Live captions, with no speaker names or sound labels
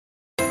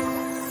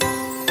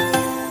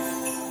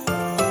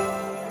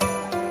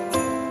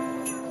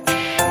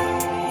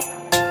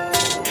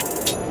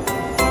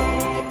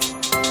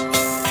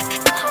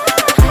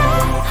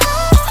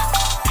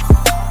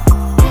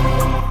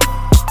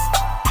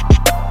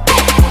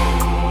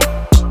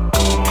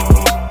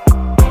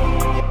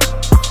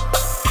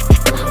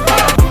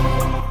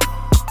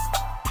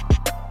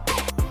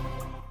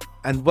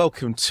and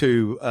welcome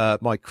to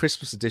my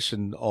Christmas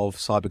edition of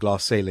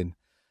Cyberglass Ceiling.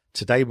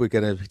 Today we're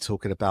going to be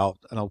talking about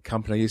an old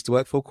company I used to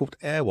work for called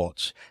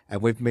AirWatch,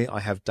 and with me I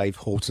have Dave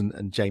Horton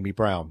and Jamie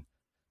Brown.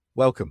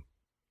 Welcome.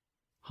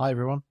 Hi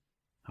everyone.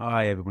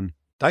 Hi everyone.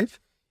 Dave?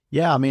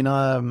 Yeah, I mean,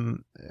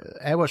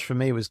 AirWatch for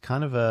me was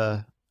kind of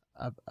a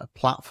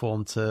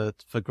platform for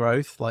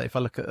growth. Like if I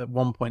look at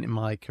one point in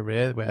my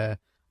career where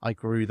I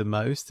grew the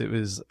most, it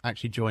was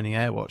actually joining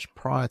AirWatch.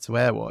 Prior to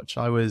AirWatch,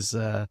 I was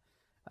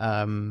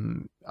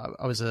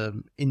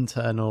an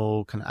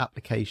internal kind of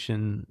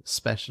application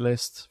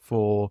specialist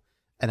for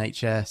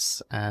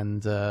NHS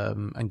and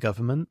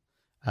government.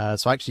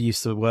 So I actually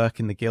used to work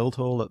in the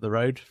Guildhall at the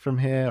road from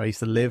here. I used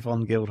to live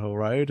on Guildhall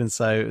Road, and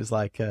so it was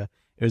like it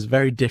was a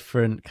very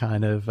different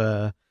kind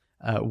of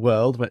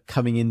world, but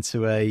coming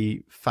into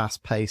a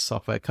fast-paced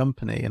software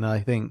company. And I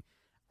think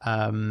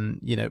I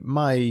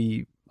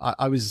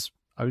was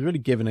really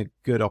given a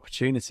good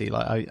opportunity.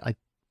 Like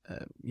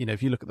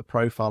if you look at the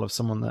profile of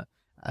someone that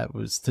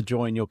was to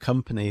join your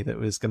company that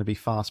was going to be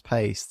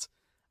fast-paced,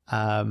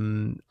 I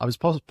was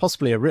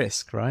possibly a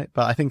risk, right?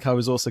 But I think I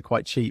was also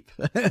quite cheap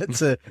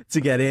to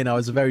get in. I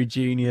was a very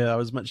junior. I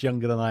was much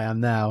younger than I am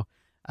now.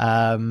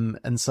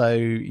 And so,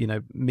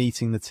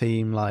 meeting the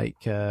team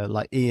like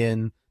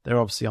Ian, they're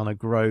obviously on a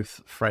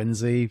growth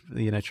frenzy,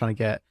 trying to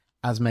get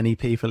as many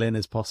people in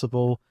as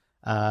possible.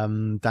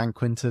 Dan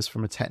Quintus,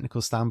 from a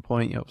technical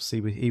standpoint,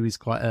 obviously he was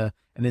quite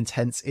an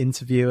intense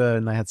interviewer,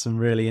 and they had some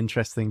really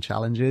interesting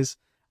challenges.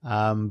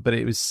 But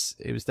it was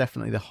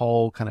definitely the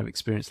whole kind of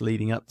experience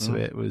leading up to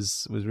it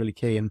was really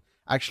key. And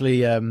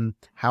actually,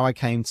 how I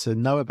came to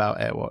know about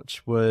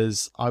AirWatch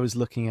was I was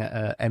looking at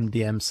a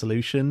MDM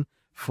solution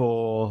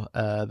for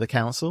the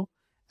council,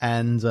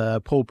 and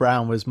Paul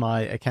Brown was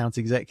my account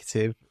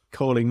executive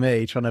calling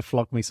me, trying to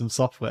flog me some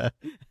software.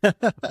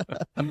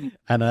 And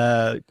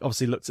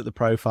obviously looked at the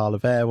profile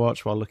of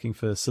AirWatch while looking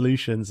for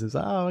solutions. It was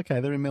like, oh,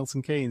 okay, they're in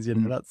Milton Keynes.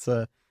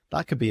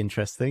 That could be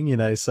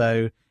interesting.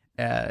 So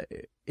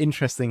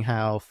interesting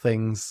how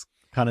things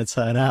kind of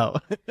turn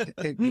out.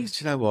 You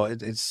know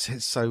what?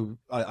 It's so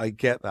I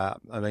get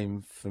that. I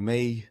mean, for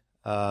me,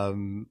 I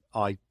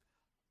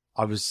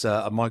was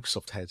a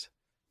Microsoft head,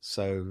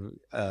 so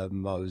I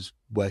was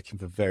working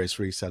for various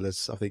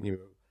resellers. I think you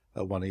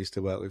were one I used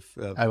to work with.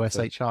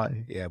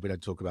 OSHI. Yeah, we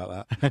don't talk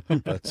about that,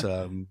 but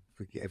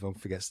everyone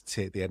forgets the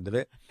T at the end of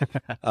it.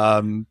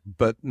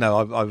 But no,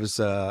 I was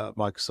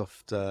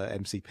Microsoft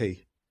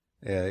MCP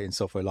in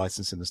software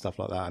licensing and stuff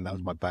like that, and that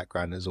was my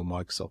background. It was all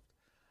Microsoft,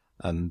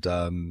 and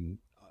I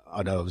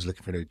know I was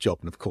looking for a new job,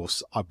 and of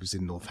course I was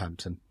in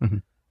Northampton,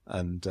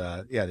 and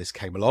this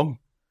came along,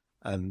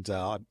 and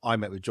I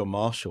met with John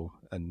Marshall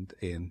and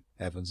Ian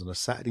Evans on a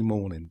Saturday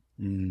morning.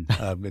 In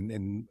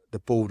the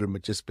boardroom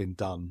had just been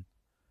done.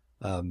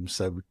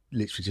 So we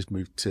literally just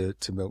moved to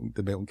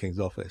the Milton Keynes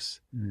office.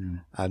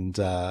 And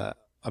I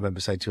remember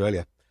saying to you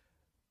earlier,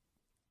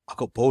 I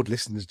got bored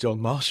listening to John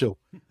Marshall.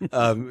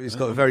 He's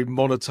got a very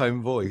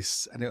monotone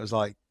voice, and it was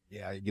like,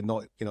 yeah, you're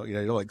not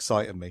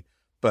exciting me.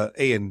 But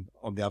Ian,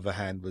 on the other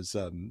hand, was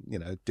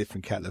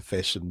different kettle of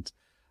fish, and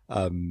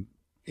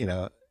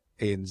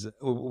Ian's.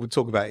 We'll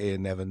talk about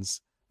Ian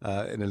Evans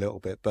in a little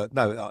bit, but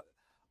no,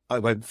 I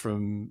went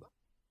from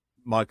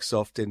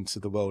Microsoft into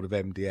the world of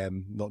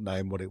MDM, not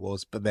knowing what it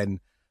was, but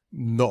then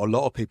not a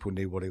lot of people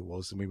knew what it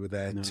was, and we were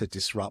there to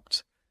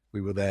disrupt.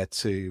 We were there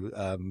to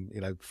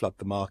flood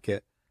the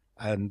market,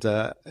 and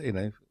later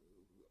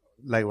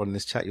on in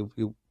this chat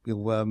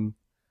we'll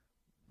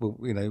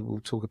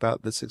talk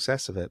about the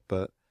success of it.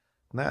 But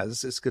no,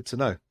 it's good to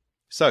know.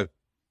 So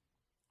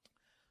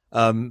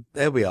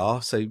there we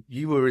are. So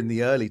you were in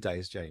the early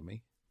days,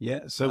 Jamie.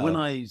 Yeah. So when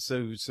I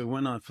said,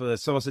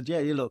 yeah,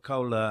 you look,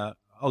 I'll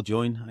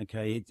join.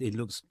 Okay,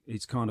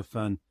 it's kind of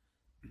fun,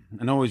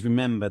 and I always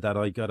remember that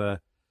I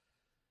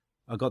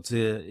got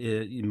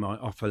to in my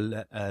offer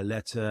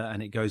letter,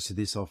 and it goes to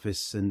this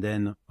office, and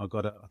then I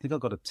got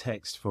a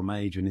text from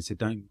Adrian. He said,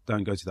 "Don't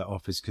go to that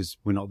office because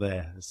we're not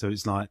there." So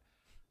it's like,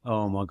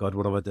 oh my God,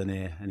 what have I done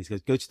here? And he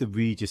goes, "Go to the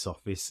Regis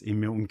office in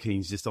Milton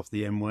Keynes, just off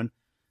the M1."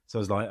 So I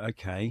was like,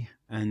 okay,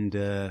 and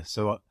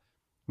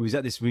we was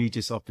at this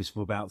Regis office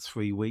for about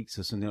 3 weeks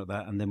or something like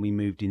that, and then we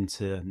moved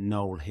into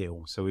Knoll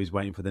Hill. So we was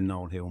waiting for the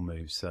Knoll Hill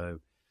move. So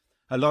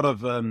a lot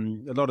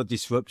of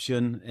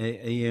disruption.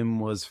 Ian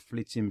was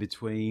flitting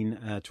between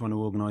trying to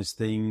organise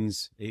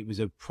things. It was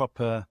we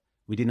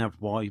didn't have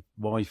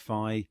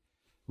Wi-Fi.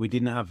 We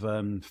didn't have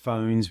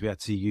phones. We had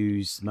to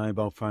use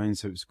mobile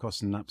phones, so it was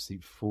costing an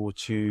absolute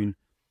fortune.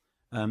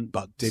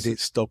 But did it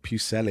stop you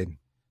selling?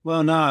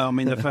 Well, no. I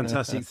mean, the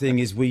fantastic thing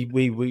is we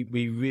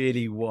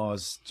really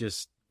was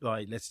just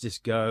like, let's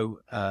just go,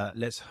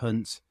 let's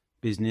hunt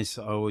business.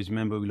 I always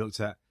remember we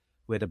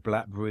had a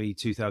BlackBerry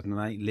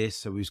 2008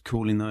 list, so we was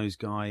calling those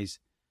guys,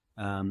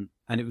 and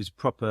it was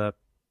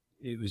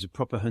a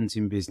proper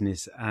hunting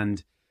business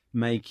and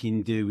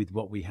making do with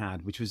what we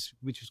had, which was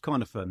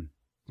kind of fun,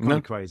 kind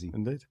of crazy.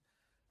 Indeed.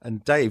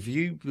 And Dave,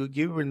 you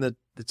were in the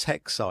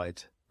tech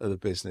side of the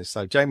business.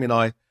 So Jamie and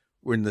I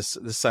were in the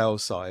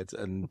sales side,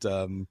 and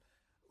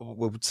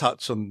we'll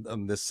touch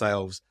on the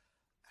sales.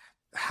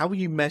 how were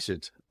you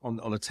measured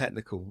on a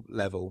technical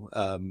level?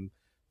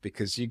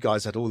 Because you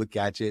guys had all the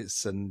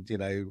gadgets and,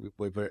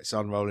 whether it's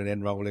unrolling,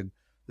 enrolling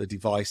the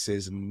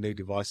devices and new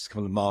devices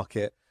coming to the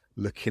market,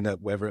 looking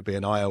at whether it be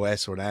an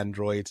iOS or an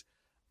Android.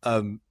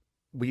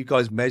 Were you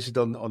guys measured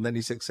on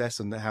any success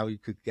and how you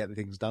could get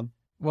things done?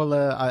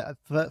 Well,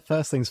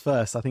 first things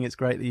first, I think it's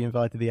great that you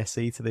invited the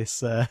SE to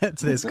this to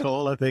this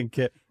call. I think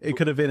it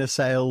could have been a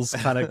sales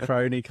kind of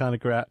crony kind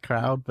of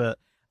crowd, but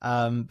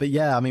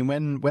yeah, I mean,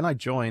 when I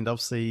joined,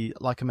 obviously,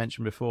 like I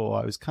mentioned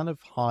before, I was kind of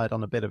hired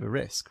on a bit of a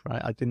risk,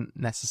 right? I didn't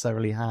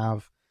necessarily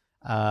have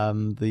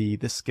the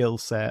skill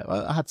set.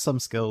 I had some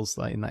skills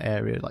like in that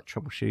area, like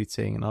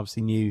troubleshooting, and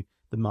obviously knew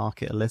the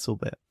market a little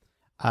bit.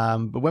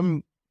 But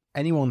when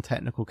anyone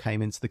technical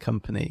came into the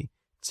company,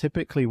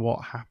 typically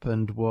what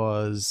happened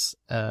was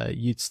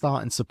you'd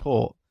start in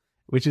support,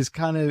 which is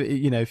kind of,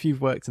 if you've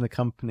worked in a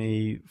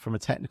company from a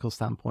technical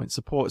standpoint,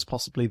 support is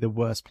possibly the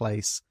worst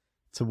place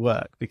to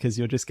work because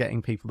you're just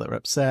getting people that are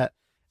upset,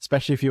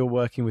 especially if you're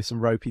working with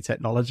some ropey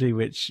technology,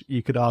 which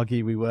you could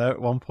argue we were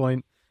at one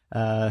point.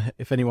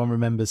 If anyone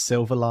remembers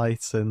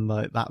Silverlight and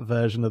like that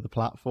version of the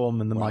platform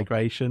and the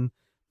migration,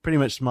 pretty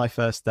much my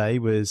first day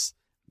was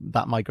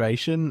that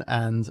migration,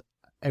 and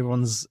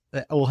everyone's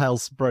all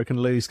hell's broken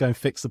loose, go and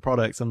fix the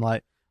product. I'm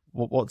like,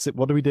 what's it?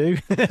 What do we do?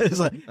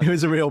 It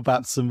was a real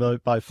baptism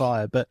by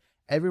fire, but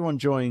everyone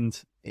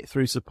joined it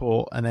through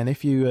support. And then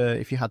if you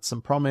had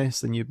some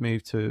promise, then you'd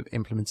move to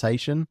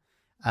implementation.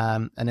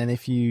 And then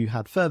if you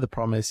had further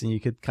promise and you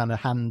could kind of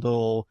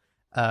handle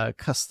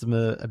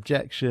customer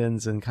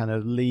objections and kind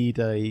of lead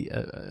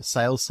a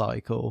sales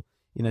cycle,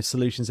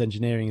 solutions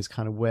engineering is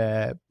kind of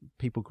where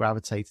people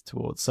gravitated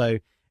towards. So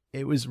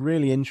it was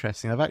really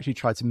interesting. I've actually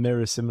tried to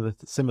mirror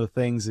similar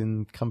things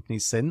in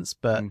companies since,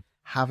 but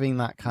having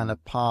that kind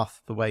of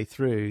path the way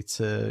through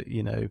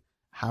to,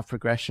 have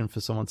progression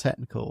for someone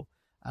technical.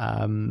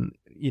 When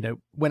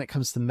it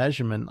comes to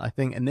measurement, I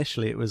think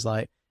initially it was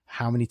like,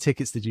 how many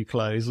tickets did you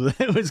close?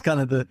 It was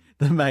kind of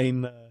the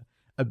main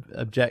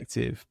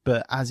objective.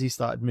 But as you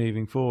started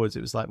moving forwards,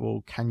 it was like,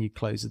 well, can you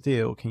close a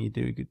deal? Can you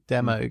do a good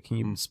demo? Can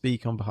you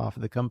speak on behalf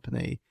of the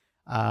company?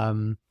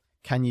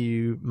 Can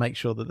you make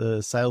sure that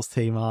the sales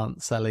team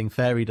aren't selling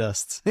fairy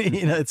dust,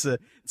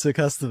 to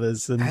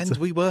customers? And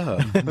we were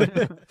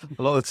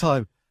a lot of the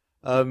time.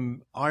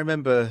 I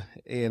remember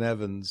Ian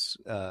Evans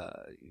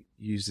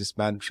used this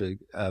mantra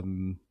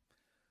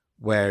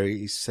where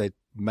he said,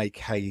 "Make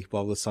hay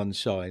while the sun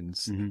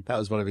shines." Mm-hmm. That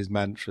was one of his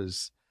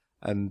mantras.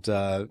 And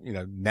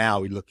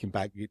now looking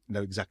back, you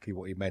know exactly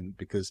what he meant,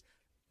 because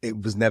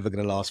it was never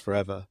going to last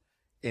forever.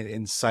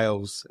 In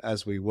sales,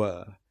 as we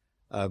were.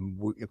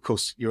 Of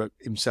course, you're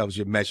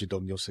measured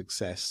on your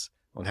success,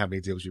 on how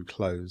many deals you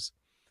close.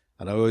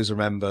 And I always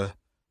remember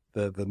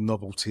the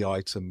novelty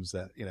items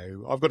that,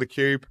 I've got a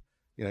cube,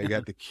 you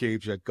had the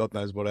cubes, you had God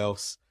knows what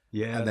else.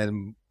 Yeah. And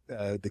then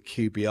the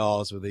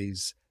QBRs were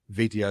these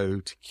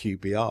video to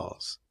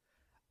QBRs.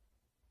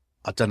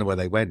 I don't know where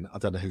they went. I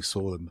don't know who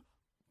saw them.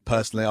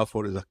 Personally, I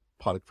thought it was a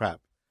pile of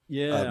crap.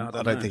 Yeah.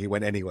 I don't think it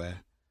went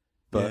anywhere.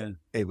 But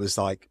it was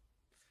like,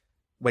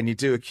 when you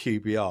do a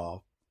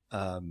QBR,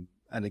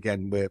 and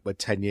again, we're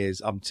 10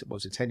 years,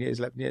 10 years,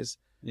 11 years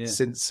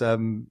since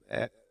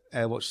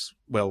AirWatch,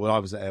 well, when I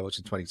was at AirWatch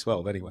in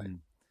 2012 anyway.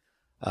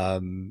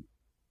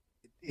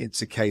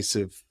 It's a case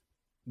of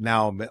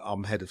now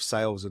I'm head of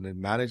sales and in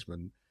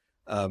management.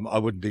 I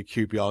wouldn't do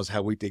QBRs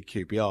how we did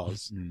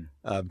QBRs,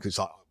 because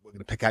we're going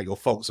to pick out your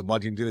faults and why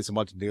didn't you do this and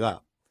why didn't you do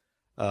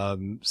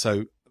that.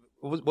 So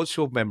what's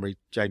your memory,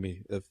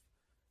 Jamie, of?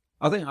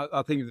 I think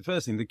the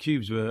first thing, the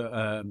cubes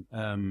were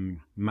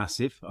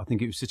massive. I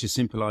think it was such a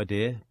simple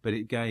idea, but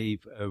it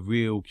gave a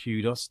real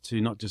kudos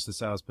to not just the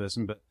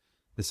salesperson, but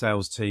the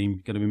sales team.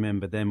 You've got to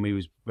remember, then we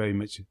was very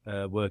much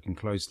working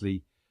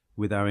closely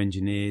with our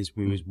engineers.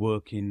 We was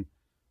working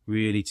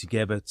really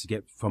together to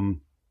get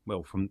from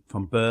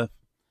birth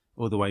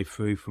all the way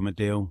through from a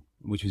deal,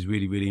 which was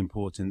really, really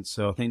important.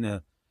 So I think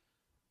that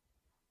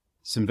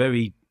some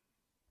very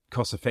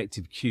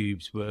cost-effective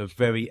cubes were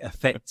very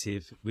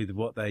effective with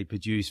what they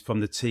produced from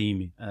the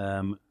team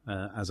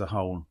as a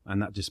whole, and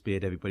that just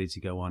speared everybody to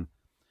go on.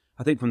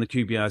 I think from the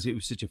QBRs, it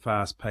was such a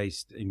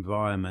fast-paced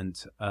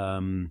environment.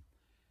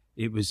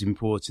 It was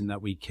important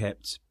that we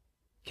kept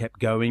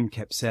going,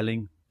 kept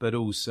selling, but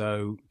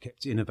also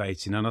kept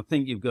innovating. And I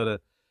think you've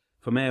got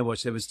from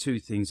AirWatch, there was two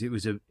things. It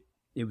was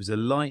a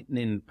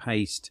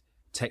lightning-paced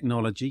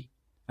technology.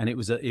 And it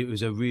was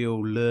a real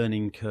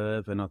learning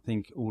curve, and I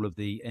think all of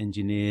the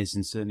engineers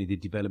and certainly the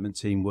development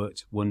team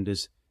worked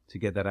wonders to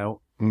get that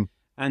out.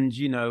 And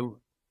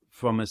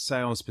from a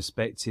sales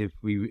perspective,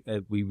 we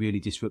really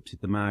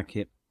disrupted the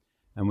market,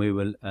 and we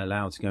were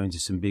allowed to go into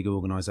some big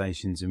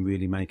organisations and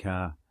really make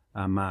our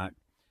mark.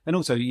 And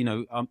also,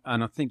 and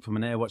I think from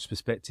an AirWatch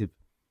perspective,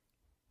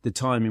 the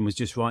timing was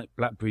just right.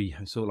 BlackBerry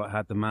sort of like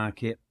had the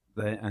market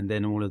there, and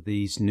then all of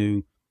these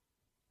new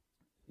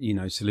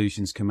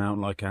solutions come out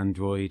like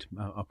Android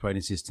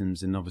operating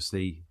systems and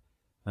obviously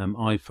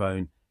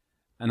iPhone.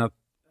 And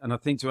I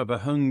think to have a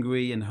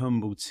hungry and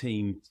humble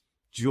team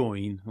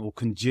join or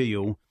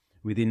congeal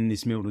within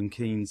this Milton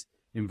Keynes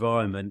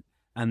environment,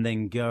 and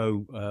then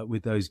go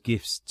with those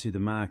gifts to the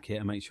market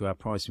and make sure our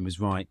pricing was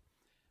right.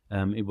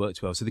 It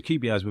worked well. So the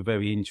QBRs were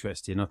very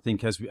interesting. I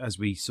think as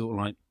we sort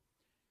of like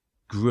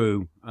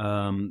grew,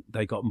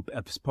 they got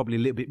probably a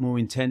little bit more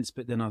intense.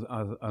 But then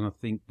I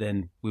think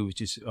then we were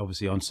just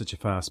obviously on such a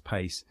fast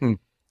pace.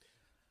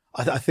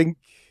 I think,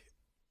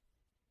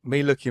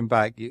 me looking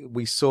back,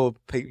 we saw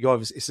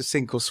people. It's a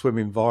sink or swim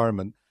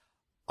environment.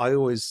 I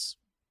always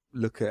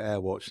look at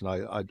AirWatch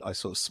and I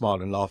sort of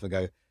smile and laugh and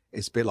go,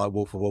 it's a bit like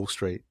Wolf of Wall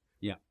Street.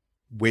 Yeah.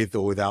 With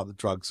or without the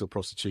drugs or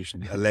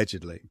prostitution,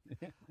 allegedly.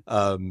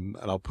 And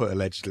I'll put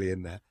allegedly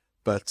in there.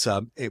 But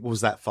it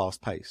was that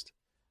fast paced.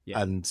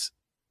 Yeah. And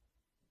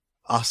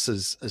us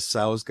as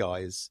sales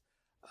guys,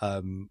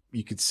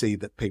 you could see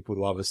that people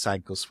who either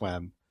sank or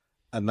swam,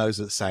 and those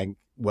that sank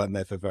weren't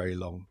there for very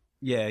long.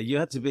 Yeah, you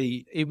had to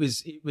be.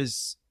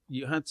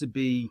 You had to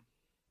be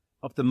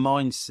of the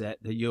mindset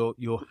that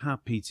you're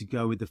happy to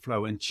go with the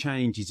flow, and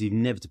change is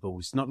inevitable.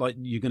 It's not like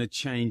you're going to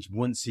change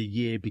once a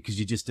year because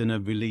you're just done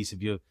a release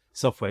of your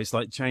software. It's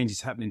like change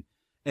is happening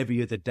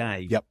every other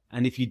day. Yep.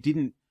 And if you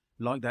didn't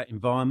like that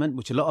environment,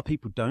 which a lot of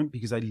people don't,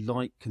 because they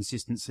like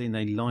consistency and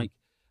they like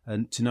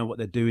to know what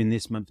they're doing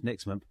this month,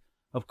 next month,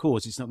 of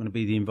course, it's not going to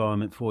be the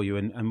environment for you.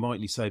 And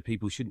rightly so,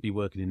 people shouldn't be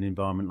working in an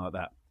environment like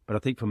that. But I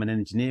think from an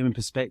engineering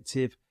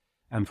perspective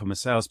and from a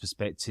sales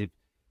perspective,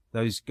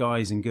 those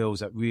guys and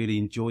girls that really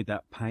enjoyed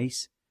that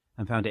pace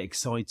and found it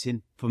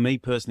exciting. For me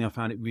personally, I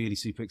found it really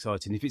super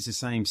exciting. If it's the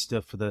same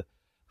stuff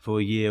for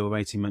a year or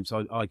 18 months,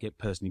 I get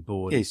personally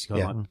bored. Yes,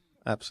 yeah,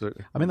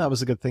 absolutely. I mean, that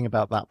was a good thing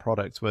about that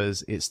product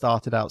was it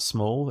started out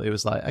small. It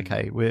was like,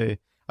 okay,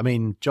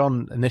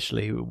 John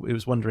initially, it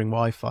was wondering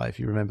Wi-Fi, if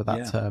you remember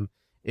that term.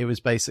 It was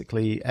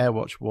basically,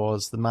 AirWatch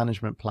was the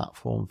management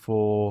platform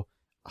for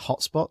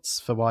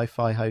hotspots for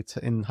Wi-Fi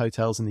in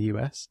hotels in the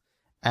US.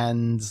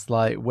 And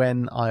like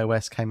when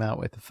iOS came out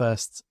with the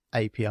first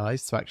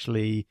APIs to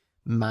actually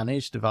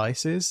manage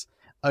devices,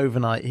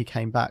 overnight he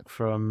came back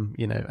from,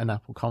 an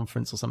Apple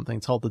conference or something,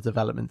 told the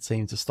development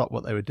team to stop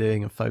what they were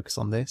doing and focus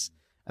on this.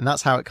 And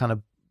that's how it kind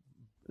of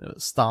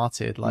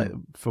started, like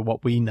for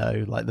what we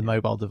know, like the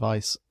mobile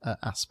device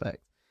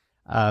aspect.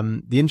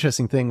 The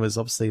interesting thing was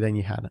obviously then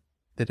you had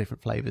the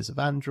different flavors of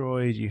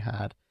Android, you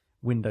had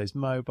Windows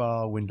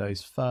Mobile,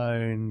 Windows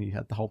Phone, you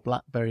had the whole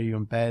BlackBerry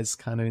and Bez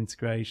kind of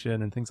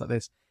integration and things like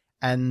this.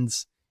 And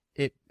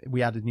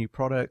we added new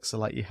products. So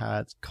like you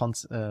had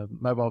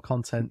mobile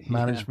content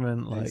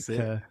management,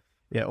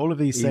 all of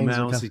these things.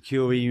 Email,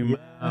 secure email.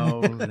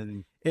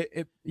 And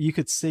you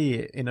could see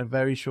it in a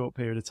very short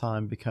period of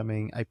time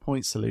becoming a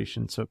point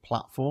solution to a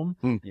platform.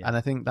 And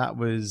I think that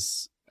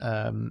was,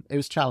 it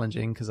was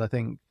challenging because I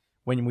think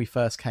when we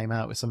first came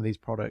out with some of these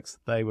products,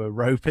 they were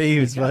ropey,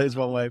 is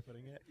one way of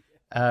putting it.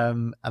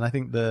 And I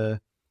think the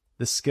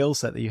skill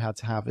set that you had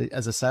to have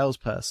as a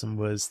salesperson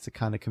was to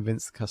kind of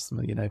convince the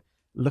customer,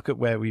 look at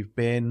where we've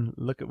been,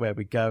 look at where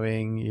we're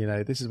going,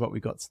 this is what we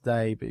got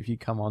today, but if you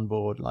come on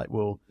board, like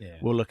we'll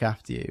look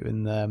after you.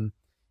 And,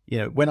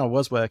 when I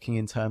was working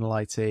internal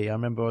IT, I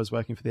remember I was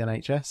working for the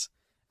NHS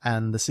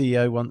and the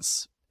CEO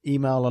wants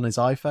email on his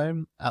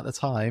iPhone. At the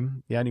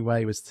time, the only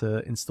way was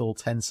to install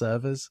 10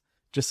 servers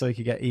just so he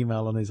could get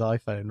email on his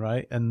iPhone,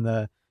 right?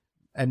 And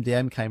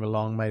MDM came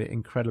along, made it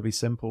incredibly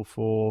simple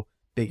for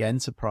big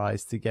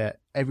enterprise to get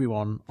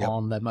everyone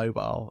on their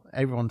mobile,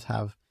 everyone to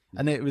have,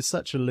 and it was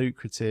such a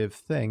lucrative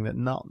thing that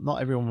not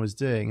everyone was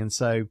doing. And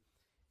so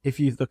if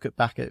you look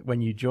back at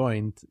when you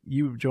joined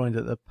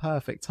at the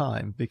perfect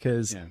time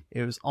because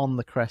it was on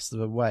the crest of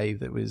a wave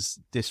that was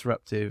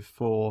disruptive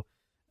for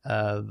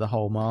the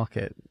whole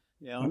market.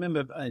 Yeah, I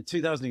remember in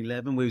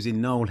 2011 we was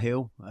in Knoll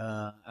Hill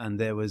and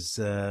there was,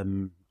 4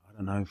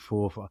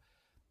 or 5.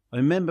 I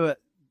remember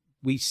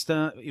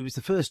it was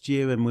the first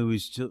year and we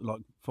was just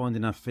like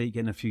finding our feet,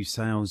 getting a few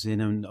sales in,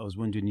 and I was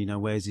wondering,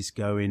 where's this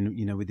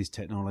going, with this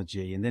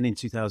technology. And then in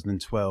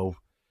 2012,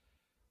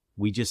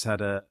 we just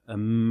had a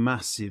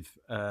massive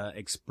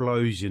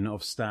explosion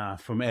of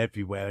staff from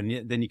everywhere.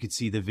 And then you could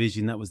see the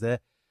vision that was there.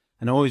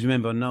 And I always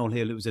remember on Knoll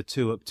Hill, it was a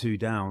 2 up, 2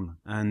 down.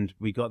 And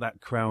we got that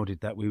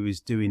crowded that we was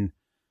doing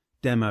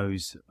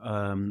demos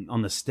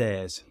on the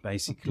stairs,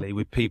 basically,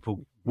 with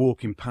people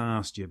walking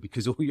past you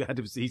because all you had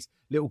was these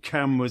little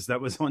cameras that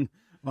was on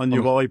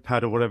your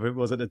iPad or whatever it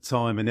was at the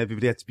time, and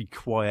everybody had to be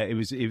quiet.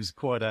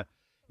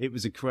 It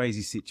was a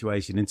crazy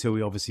situation until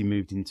we obviously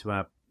moved into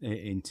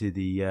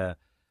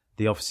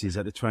the offices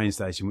at the train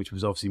station, which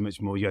was obviously much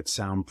more. You had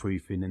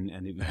soundproofing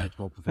and it was much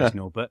more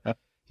professional. But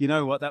you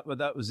know what? That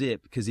was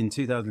it, because in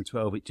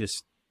 2012 it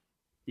just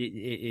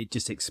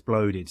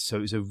exploded. So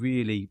it was a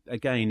really,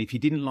 again, if you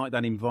didn't like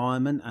that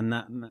environment and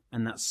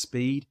that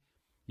speed,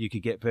 you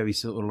could get very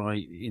sort of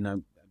like,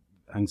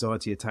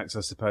 anxiety attacks, I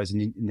suppose,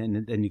 and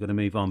then you've got to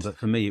move on. But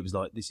for me, it was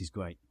like, this is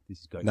great.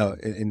 No,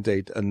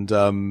 indeed. And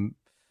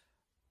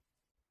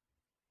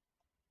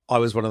I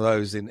was one of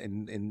those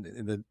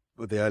in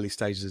the early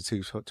stages of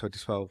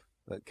 2012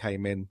 that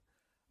came in,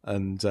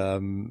 and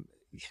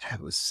it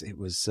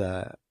was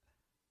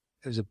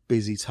a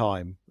busy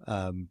time,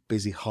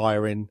 busy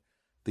hiring,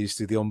 They used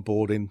to do the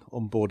onboarding.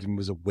 Onboarding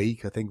was a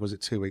week, I think. Was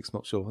it 2 weeks?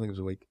 Not sure. I think it was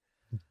a week.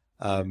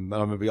 And I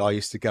remember I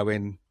used to go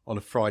in on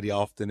a Friday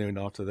afternoon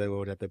after they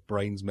already had their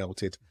brains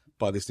melted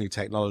by this new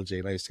technology,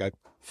 and I used to go,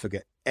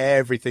 forget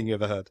everything you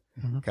ever heard.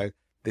 Okay,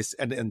 this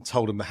and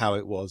told them how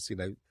it was.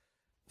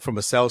 From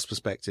a sales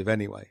perspective,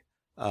 anyway.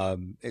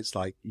 It's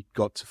like you've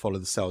got to follow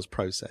the sales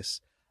process,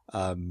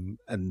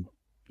 and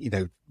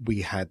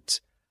we had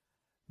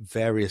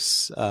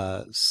various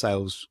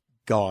sales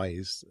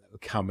guys that were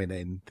coming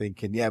in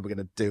thinking, yeah, we're going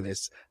to do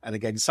this, and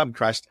again, some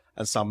crashed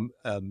and some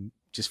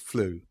just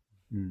flew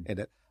in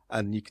it.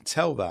 And you can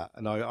tell that.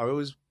 And I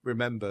always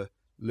remember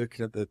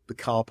looking at the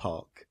car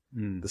park,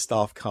 the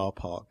staff car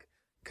park,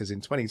 because in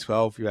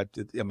 2012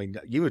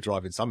 you were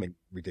driving something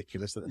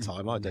ridiculous at the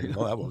time. I don't know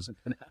what that was,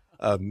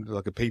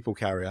 like a people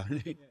carrier.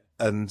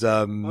 And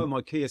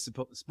my Kia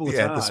Sportage.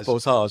 Yeah, the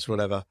Sportage,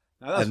 whatever.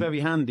 Now, that's very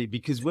handy,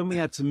 because when we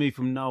had to move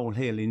from Knoll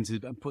Hill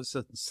and put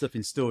stuff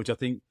in storage, I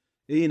think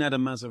Ian had a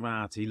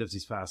Maserati. He loves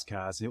his fast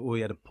cars, or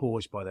he had a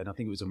Porsche by then. I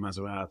think it was a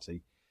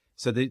Maserati.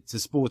 So the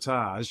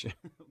Sportage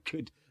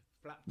could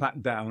flat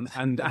pack down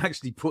and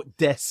actually put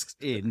desks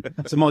in.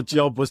 So my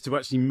job was to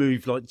actually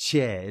move like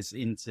chairs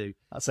into.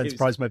 That's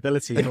enterprise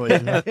mobility for you.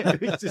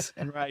 It was just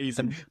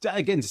crazy.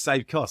 Again, to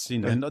save costs, I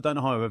don't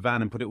hire a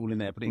van and put it all in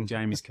there, put it in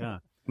Jamie's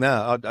car.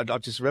 No, I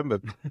just remember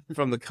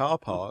from the car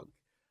park,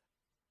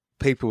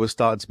 people were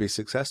starting to be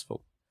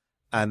successful.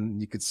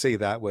 And you could see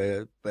that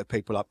where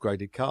people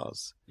upgraded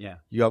cars. Yeah.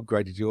 You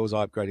upgraded yours,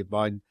 I upgraded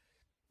mine.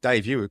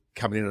 Dave, you were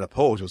coming in a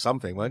Porsche or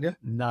something, weren't you?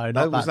 No,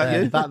 not back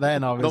then. Back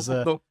then I was...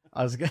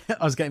 I was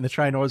getting the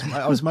train. I was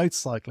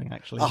motorcycling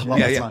actually.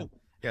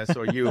 Yeah.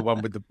 Sorry, you were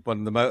one of the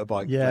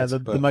motorbike. Yeah, the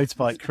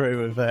motorbike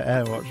crew of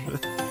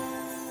AirWatch.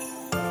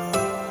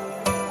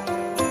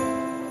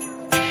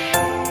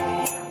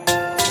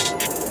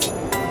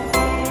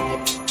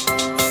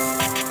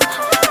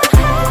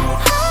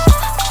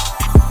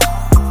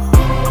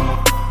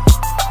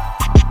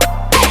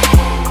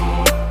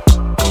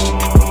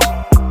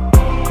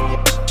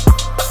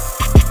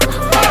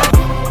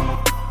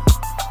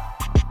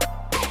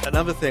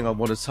 Another thing I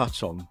want to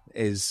touch on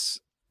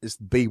is the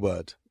B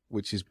word,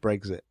 which is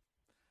Brexit.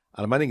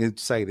 And I'm only going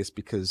to say this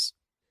because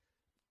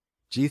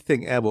do you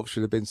think AirWatch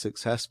should have been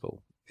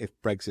successful if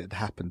Brexit had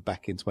happened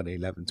back in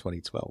 2011,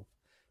 2012?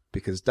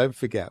 Because don't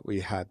forget, we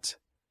had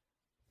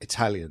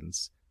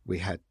Italians, we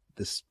had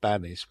the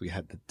Spanish, we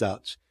had the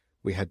Dutch,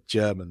 we had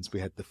Germans, we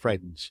had the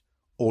French,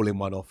 all in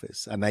one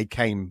office. And they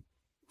came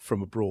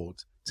from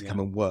abroad to come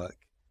and work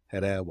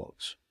at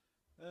AirWatch.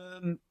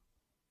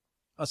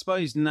 I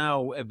suppose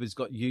now everybody's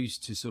got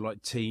used to sort of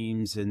like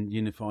Teams and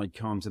unified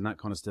comms and that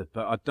kind of stuff.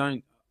 But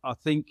I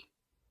think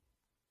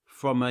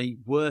from a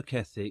work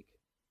ethic,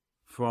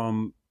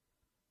 from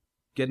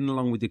getting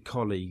along with your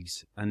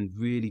colleagues and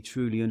really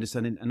truly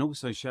understanding, and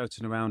also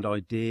shouting around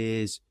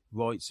ideas,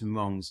 rights and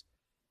wrongs,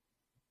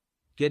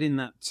 getting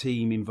that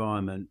team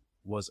environment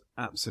was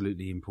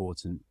absolutely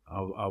important.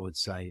 I would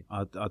say.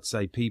 I'd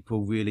say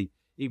people really,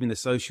 even the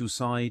social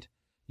side,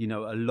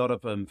 a lot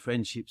of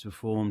friendships were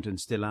formed and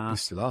still are.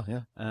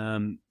 Yeah.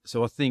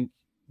 So I think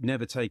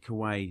never take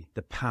away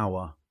the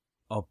power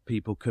of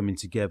people coming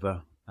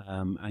together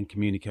and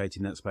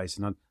communicating in that space.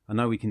 And I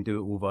know we can do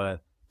it all via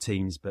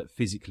Teams, but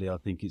physically I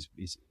think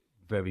it's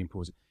very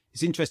important.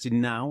 It's interesting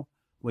now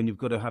when you've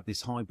got to have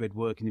this hybrid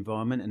working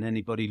environment, and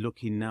anybody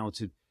looking now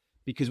to,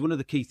 because one of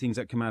the key things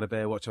that came out of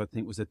AirWatch, I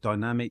think, was the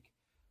dynamic,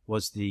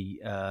 was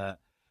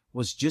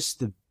just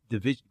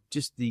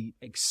the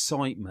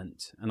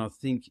excitement. And I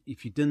think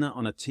if you've done that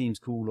on a Teams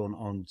call,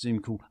 on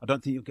Zoom call, I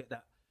don't think you'll get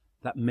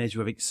that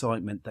measure of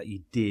excitement that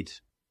you did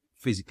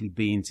physically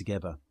being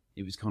together.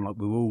 It was kind of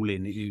like we were all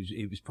in.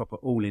 It was proper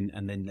all in,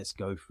 and then let's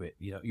go for it.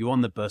 You're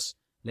on the bus,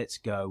 let's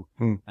go,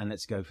 and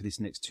let's go for this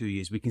next 2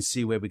 years. We can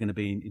see where we're going to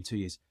be in 2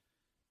 years.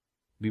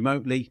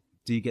 Remotely,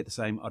 do you get the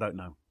same? I don't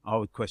know. I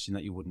would question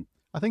that you wouldn't.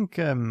 I think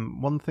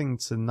one thing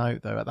to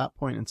note, though, at that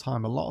point in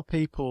time, a lot of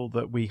people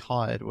that we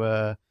hired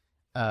were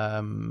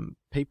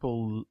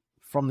people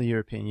from the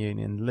European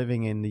Union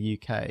living in the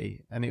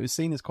UK, and it was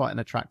seen as quite an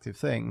attractive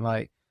thing.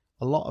 Like,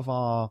 a lot of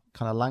our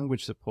kind of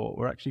language support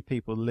were actually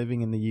people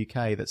living in the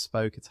UK that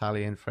spoke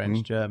Italian,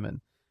 French,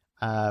 German.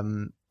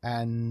 And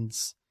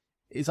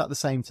is that the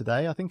same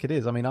today? I think it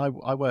is. I mean, I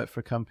work for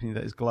a company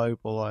that is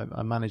global.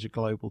 I manage a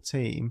global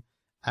team,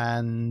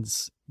 and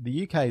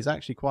the UK is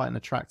actually quite an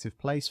attractive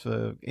place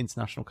for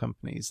international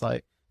companies.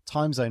 Like,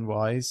 time zone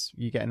wise,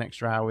 you get an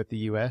extra hour with the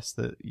US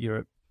that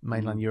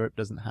mainland Europe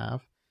doesn't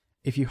have.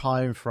 If you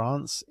hire in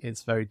France,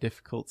 it's very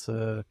difficult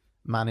to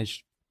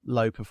manage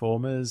low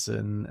performers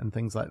and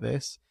things like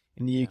this.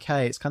 In the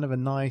UK, it's kind of a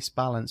nice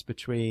balance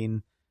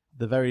between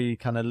the very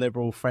kind of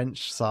liberal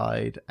French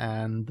side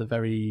and the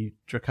very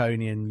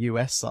draconian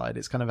US side.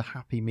 It's kind of a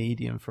happy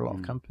medium for a lot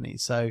of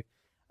companies. So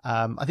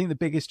I think the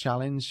biggest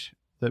challenge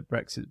that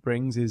Brexit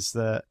brings is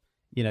that,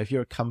 if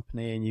you're a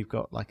company and you've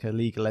got like a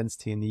legal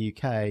entity in the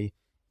UK,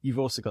 you've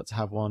also got to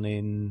have one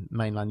in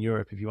mainland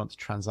Europe if you want to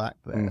transact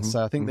there.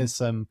 So I think there's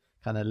some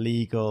kind of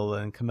legal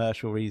and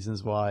commercial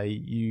reasons why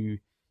you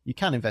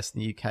can invest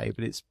in the UK,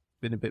 but it's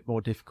been a bit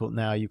more difficult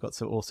now. You've got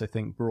to also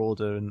think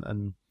broader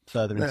and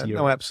further into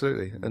Europe. No,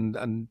 absolutely.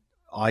 And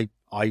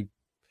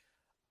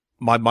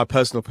my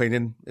personal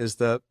opinion is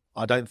that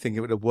I don't think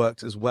it would have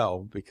worked as well,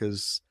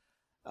 because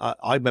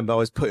I remember I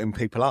was putting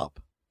people up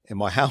in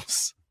my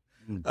house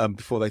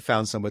before they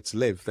found somewhere to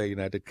live. They,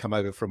 they'd come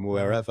over from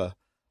wherever.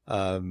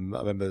 I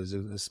remember there was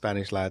a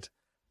Spanish lad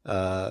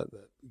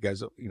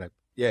goes,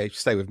 yeah,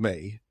 stay with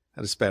me,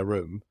 had a spare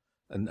room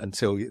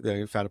until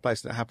they found a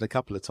place. And it happened a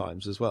couple of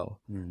times as well.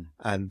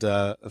 And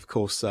of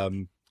course,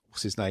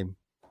 what's his name?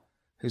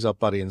 Who's our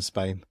buddy in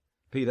Spain?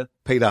 Peter.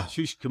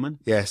 Schusterman.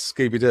 Yes,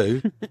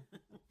 Scooby-Doo.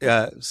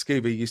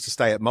 Scooby used to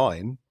stay at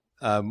mine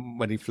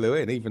when he flew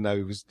in, even though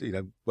he was,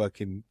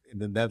 working in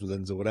the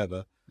Netherlands or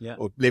whatever,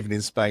 or living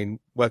in Spain,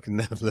 working in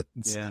the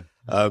Netherlands.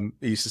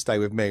 He used to stay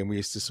with me, and we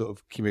used to sort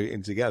of commute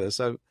in together.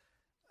 So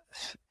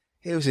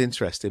it was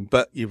interesting.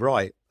 But you're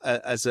right,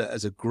 as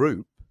a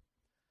group,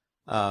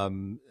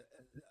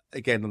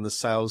 again, on the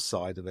sales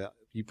side of it,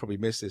 you probably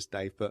miss this,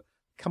 Dave, but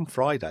come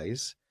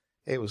Fridays,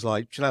 it was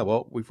like, do you know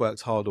what? We've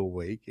worked hard all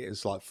week. It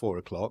was like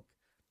 4:00.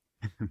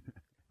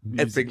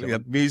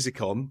 Everything,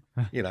 music on,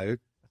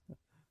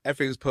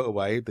 everything was put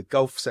away. The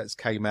golf sets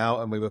came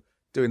out, and we were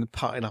doing the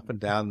putting up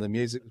and down. The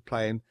music was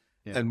playing,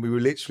 and we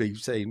were literally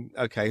saying,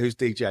 "Okay, who's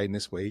DJing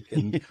this week?"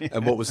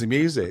 And what was the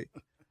music?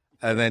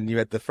 And then you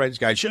had the French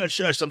going,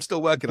 "Shush, I'm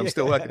still working.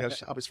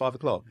 Shut up, it's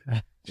 5:00." Do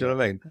you know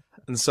what I mean?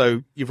 And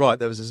so you're right.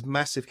 There was this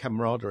massive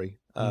camaraderie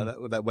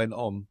that went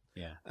on.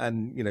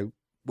 And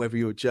whether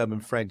you were German,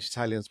 French,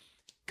 Italians,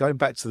 going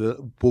back to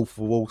the Wolf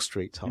of Wall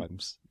Street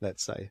times,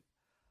 let's say.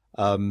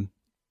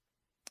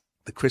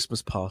 The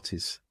Christmas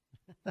parties.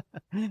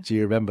 Do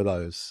you remember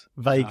those?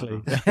 Vaguely.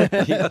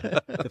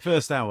 The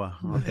first hour,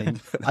 I think.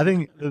 I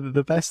think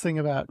the best thing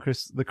about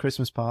the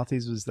Christmas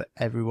parties was that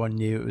everyone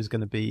knew it was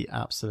going to be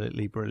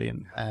absolutely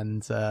brilliant.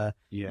 And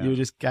you were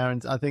just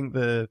guaranteed. I think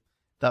that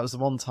was the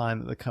one time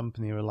that the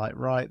company were like,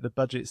 right, the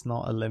budget's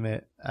not a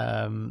limit.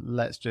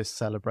 Let's just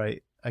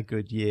celebrate a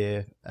good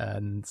year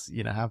and,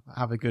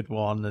 have a good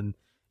one. And,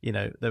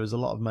 there was a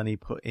lot of money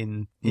put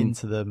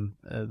into them.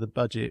 The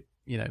budget,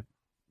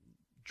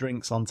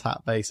 drinks on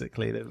tap,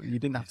 basically. You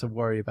didn't have to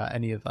worry about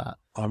any of that.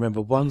 I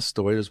remember one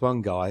story. There was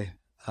one guy.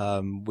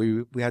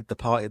 We had the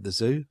party at the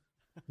zoo.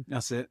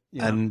 That's it.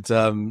 Yeah. And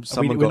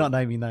someone we're not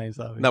naming names,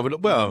 are we? No,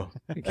 well,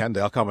 you can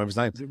do. I can't remember his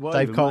name.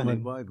 Dave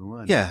Coleman. Dave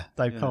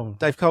Coleman.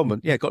 Dave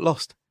Coleman. Yeah, got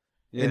lost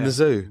in the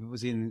zoo.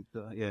 Was in?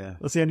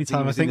 That's the only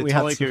time I think we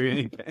had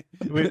to.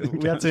 we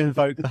had to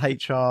invoke the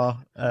HR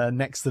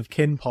next of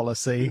kin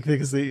policy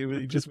because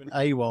he just went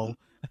AWOL.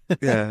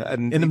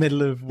 And in the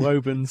middle of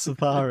Woburn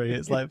Safari,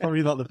 it's like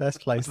probably not the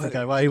best place to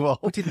go AWOL.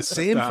 We didn't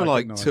see him for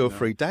like 2 or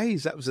 3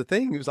 days. That was the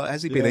thing. It was like,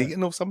 has he been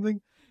eaten or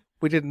something?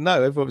 We didn't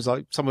know. Everyone was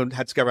like, someone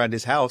had to go around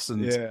his house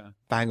and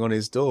bang on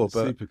his door.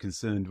 But super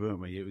concerned, weren't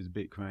we? It was a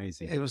bit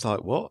crazy. It was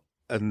like, what?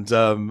 And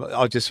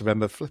I just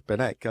remember flipping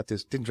heck. I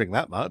just didn't drink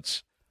that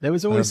much. There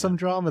was always some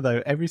drama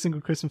though. Every single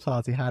Christmas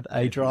party had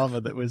a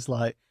drama that was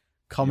like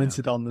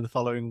commented on the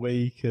following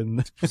week.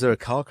 And was there a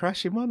car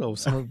crash in one, or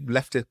someone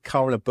left a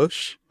car in a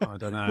bush? I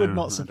don't know. Would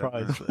not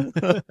surprise.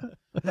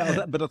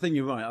 But I think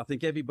you're right. I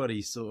think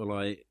everybody's sort of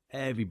like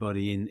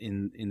everybody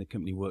in the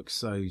company works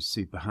so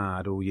super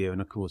hard all year,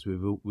 and of course we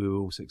were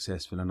all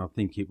successful. And I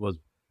think it was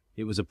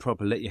a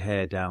proper let your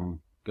hair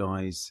down,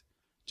 guys.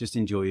 Just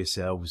enjoy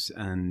yourselves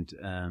and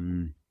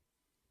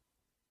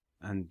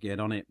get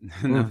on it.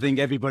 And I think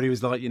everybody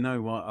was like,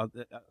 what,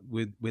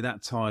 we're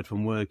that tired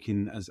from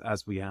working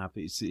as we have.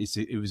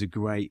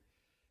 It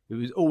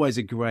was always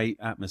a great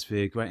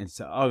atmosphere,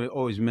 great. I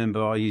always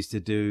remember I used to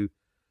do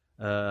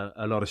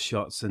a lot of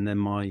shots, and then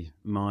my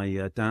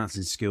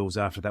dancing skills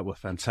after that were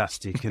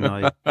fantastic. And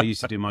I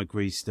used to do my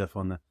grease stuff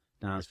on the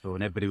dance floor,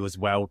 and everybody was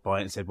wowed by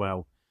it and said,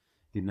 "Wow,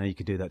 didn't know you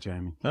could do that,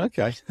 Jamie."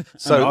 Okay,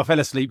 so I fell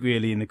asleep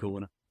really in the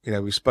corner.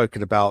 We've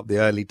spoken about the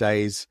early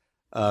days,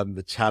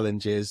 the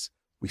challenges.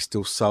 We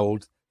still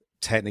sold.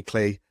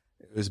 Technically,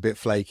 it was a bit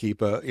flaky,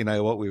 but you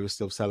know what? We were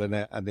still selling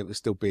it, and it was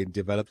still being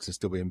developed and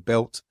still being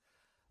built.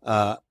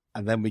 And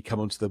then we come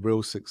on to the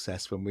real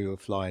success when we were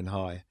flying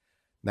high.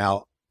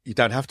 Now, you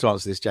don't have to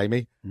answer this,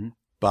 Jamie,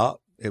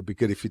 but it would be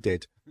good if you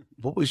did.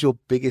 What was your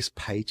biggest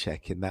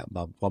paycheck in that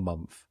month? 1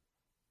 month?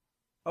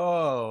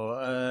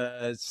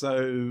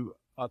 So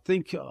I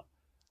think I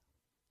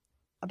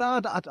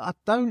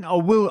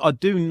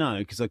do know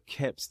because I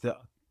kept that.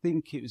 I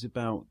think it was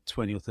about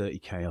 20 or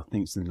 30k. I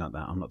think something like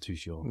that. I'm not too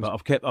sure, but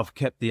I've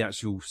kept the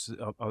actual.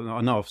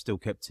 I know I've still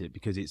kept it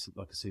because it's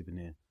like a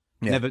souvenir.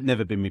 Yeah.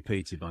 Never been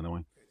repeated, by the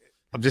way.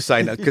 I'm just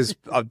saying that because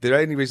the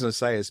only reason I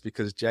say it is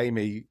because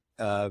Jamie,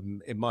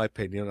 in my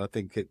opinion, I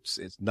think it's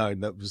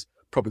known that was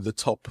probably the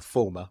top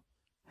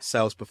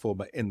sales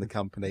performer in the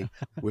company,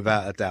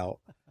 without a doubt.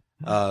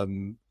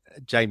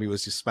 Jamie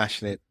was just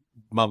smashing it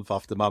month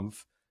after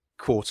month,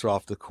 quarter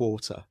after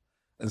quarter.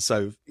 And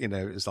so, it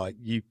was like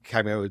you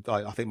came out with,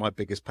 I think my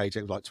biggest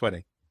paycheck was like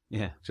 20.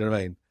 Yeah. Do you know what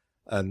I mean?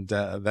 And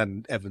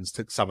then Evans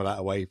took some of that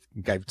away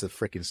and gave it to the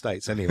freaking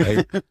States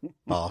anyway,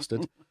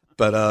 bastard.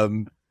 But,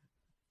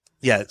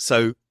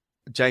 so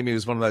Jamie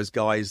was one of those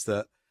guys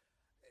that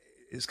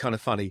it's kind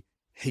of funny.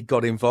 He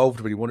got involved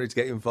when he wanted to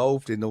get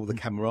involved in all the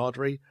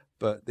camaraderie,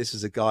 but this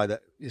is a guy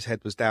that his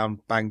head was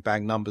down, bang,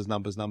 bang, numbers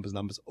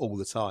all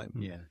the time.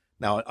 Yeah.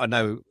 Now, I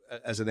know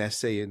as an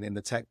SC in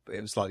the tech,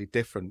 it was slightly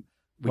different.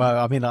 Well,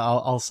 I mean,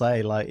 I'll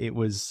say, like, I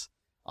was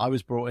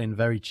brought in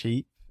very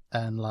cheap,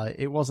 and like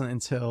it wasn't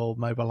until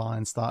Mobile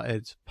Lion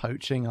started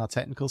poaching our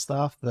technical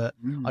staff that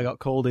I got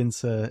called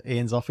into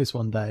Ian's office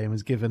one day and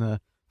was given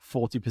a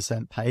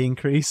 40% pay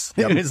increase.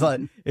 Yep.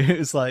 It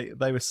was like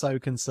they were so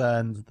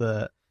concerned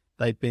that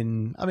they'd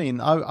been. I mean,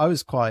 I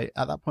was quite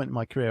at that point in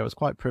my career. I was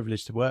quite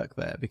privileged to work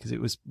there because it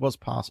was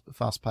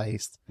fast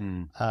paced.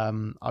 I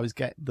was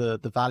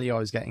the value I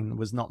was getting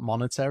was not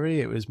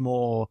monetary. It was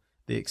more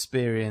the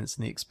experience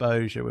and the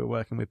exposure. We were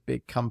working with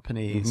big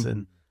companies,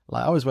 and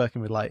like I was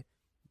working with like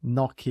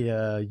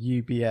Nokia,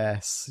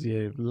 UBS,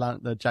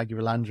 the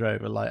Jaguar Land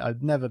Rover. Like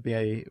I'd never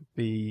be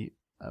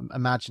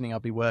imagining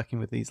I'd be working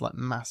with these like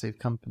massive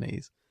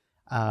companies.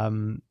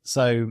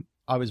 So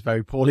I was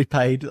very poorly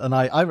paid, and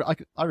I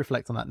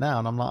reflect on that now,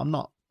 and I'm like, I'm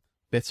not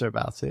bitter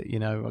about it. You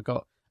know, I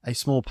got a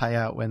small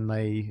payout when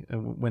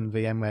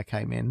VMware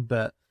came in,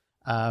 but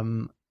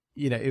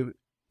you know,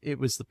 it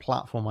was the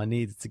platform I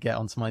needed to get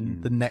onto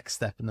the next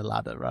step in the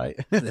ladder, right?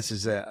 This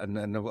is it,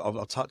 and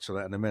I'll touch on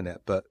that in a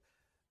minute, but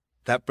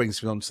that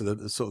brings me on to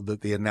the sort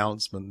of the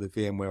announcement, the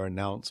VMware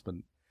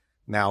announcement.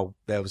 Now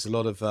there was a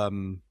lot of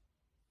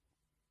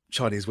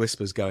Chinese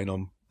whispers going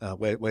on.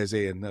 Where's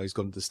Ian? No, he's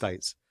gone to the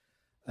States,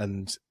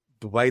 and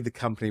the way the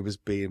company was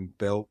being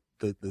built,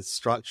 the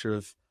structure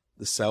of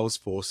the sales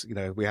force, you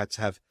know, we had to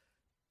have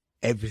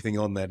everything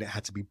on there, and it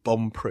had to be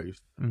bomb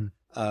proof for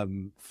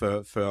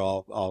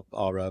our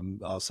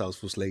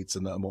Salesforce leads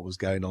and what was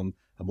going on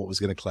and what was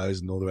going to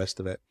close and all the rest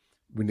of it.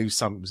 We knew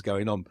something was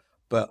going on,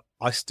 but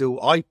I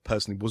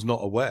personally was not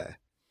aware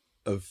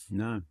of,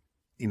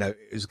 you know,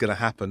 it was going to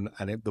happen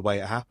and the way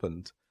it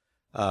happened.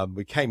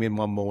 We came in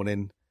one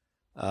morning,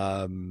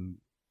 an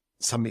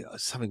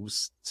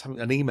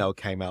email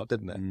came out,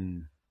 didn't it?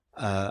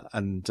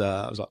 And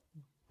I was like,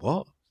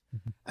 what?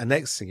 And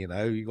next thing you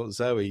know, you got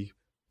Zoe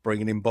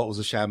bringing in bottles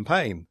of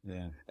champagne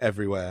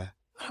everywhere.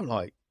 I'm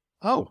like,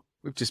 oh,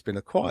 we've just been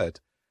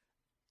acquired.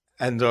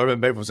 And I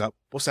remember everyone was like,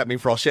 what's that mean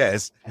for our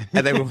shares?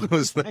 And everyone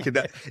was looking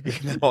at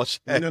our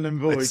shares. None and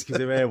void because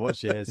they're AirWatch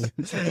shares.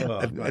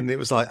 And it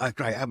was like, oh,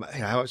 great, how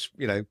much,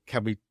 you know,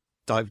 can we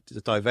divest?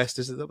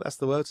 That's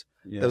the word?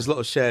 Yeah. There was a lot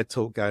of share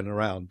talk going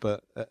around,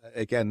 but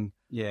again.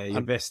 Yeah,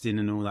 investing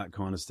and all that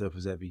kind of stuff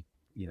was every,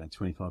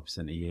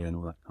 25% a year and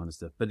all that kind of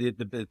stuff. But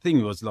the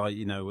thing was like,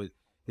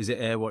 is it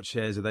AirWatch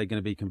shares? Are they going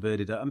to be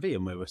converted? And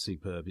VMware were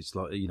superb. It's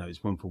like,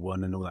 it's 1 for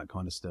 1 and all that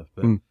kind of stuff.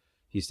 But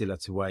you still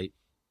had to wait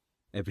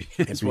every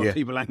year.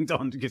 People hanged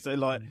on because they're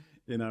like,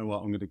 you know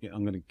what, I'm going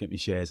to get me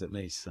shares at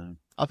least. So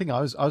I think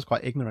I was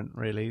quite ignorant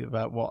really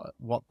about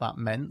what that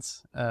meant.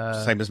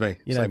 Same as me.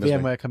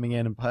 VMware coming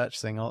in and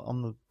purchasing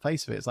on the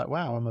face of it, it's like,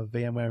 wow, I'm a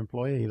VMware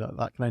employee.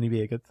 That can only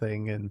be a good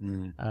thing.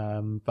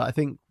 And but I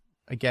think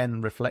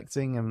again,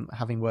 reflecting and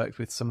having worked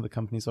with some of the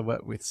companies I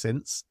worked with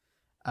since,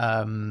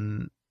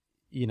 that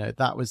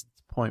was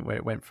the point where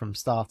it went from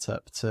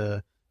startup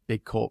to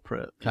big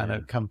corporate kind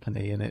of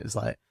company, and it was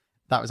like.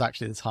 That was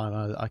actually the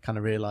time I kind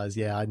of realized,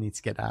 I need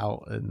to get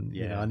out and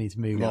I need to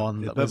move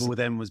on. The bubble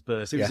then was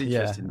burst. It was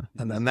interesting.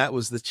 And that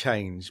was the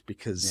change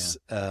because,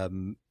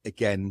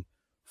 again,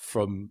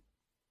 from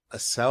a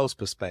sales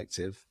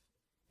perspective,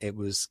 it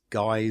was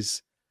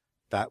guys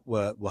that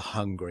were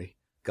hungry,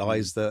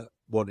 guys that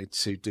wanted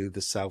to do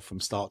the sale from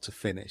start to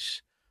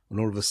finish. And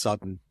all of a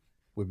sudden,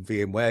 when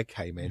VMware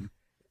came in,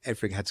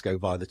 everything had to go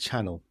via the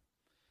channel.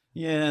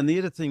 Yeah, and the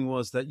other thing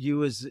was that you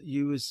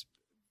was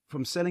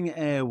from selling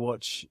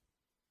AirWatch.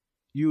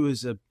 You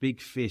was a big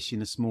fish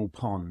in a small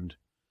pond,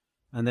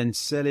 and then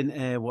selling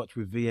AirWatch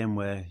with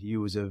VMware,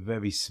 you was a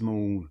very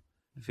small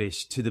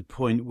fish to the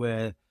point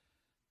where,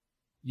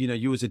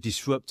 you was a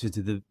disruptor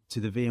to the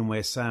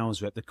VMware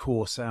sales rep, the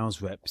core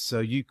sales rep.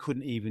 So you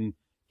couldn't even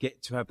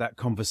get to have that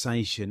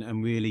conversation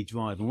and really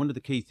drive. And one of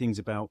the key things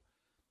about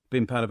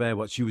being part of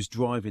AirWatch, you was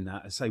driving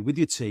that. I say with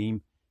your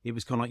team, it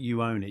was kind of like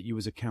you own it. You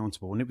was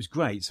accountable, and it was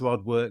great. So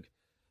I'd work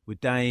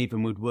with Dave,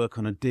 and we'd work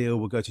on a deal.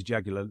 We'll go to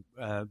Jaguar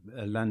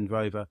Land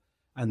Rover.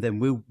 And then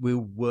we'll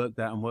work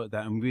that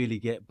and really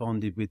get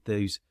bonded with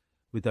those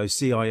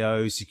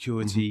CIOs,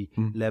 security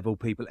level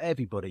people,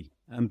 everybody.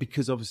 And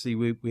because obviously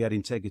we had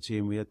integrity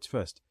and we had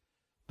trust.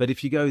 But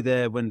if you go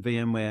there when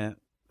VMware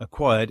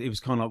acquired, it was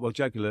kind of like, well,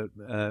 Jaguar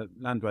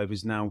Land Rover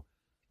is now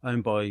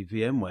owned by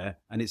VMware,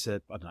 and it's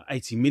a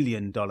 $80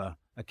 million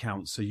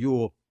account. So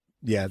you're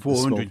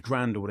 400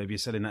 grand or whatever you're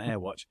selling that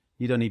AirWatch,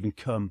 you don't even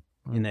come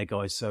in there,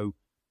 guys. So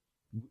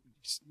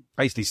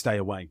basically stay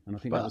away. And I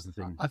think that was the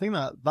thing. I think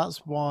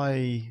that's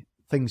why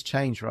things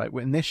changed, right?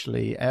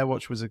 Initially,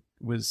 AirWatch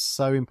was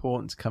so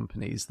important to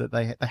companies that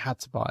they had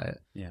to buy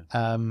it.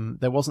 Yeah.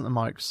 There wasn't a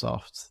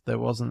Microsoft. There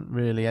wasn't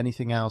really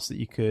anything else that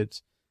you could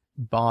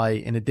buy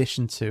in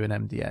addition to an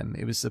MDM.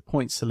 It was a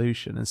point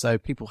solution, and so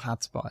people had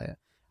to buy it.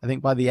 I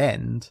think by the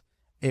end,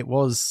 it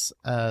was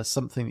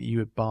something that you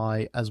would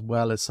buy as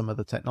well as some of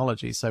the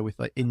technology. So with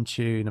like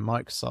Intune and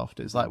Microsoft,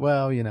 it's like,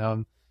 well,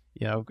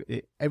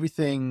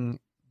 everything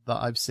that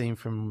I've seen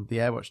from the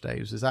AirWatch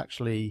days is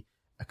actually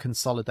a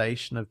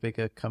consolidation of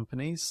bigger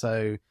companies.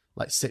 So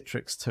like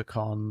Citrix took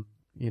on,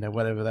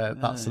 whatever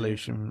that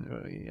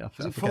solution.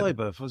 Was it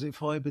Fiber? Was it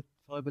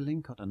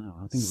Fiberlink? I don't know.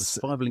 I think it was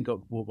Fiberlink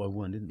got bought by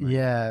one, didn't they?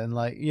 Yeah, and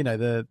like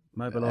the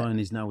Mobile Iron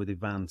is now with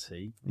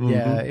Ivanti.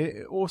 Yeah,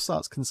 it all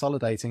starts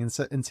consolidating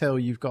until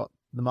you've got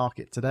the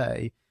market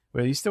today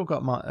where you still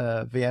got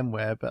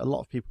VMware, but a lot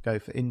of people go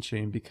for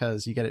Intune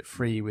because you get it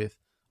free with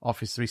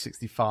Office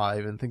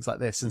 365 and things like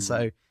this. And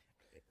so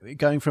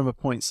going from a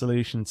point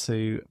solution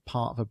to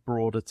part of a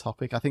broader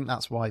topic, I think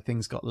that's why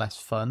things got less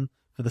fun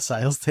for the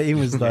sales team,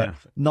 was that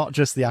not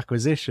just the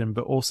acquisition,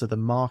 but also the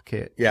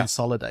market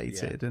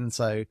consolidated. And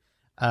so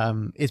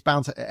it's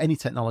bound to, any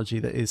technology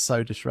that is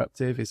so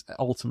disruptive is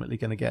ultimately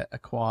going to get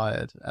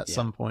acquired at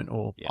some point,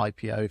 or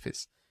IPO if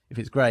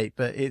it's great.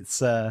 But it's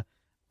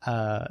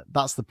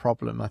that's the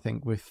problem, I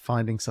think, with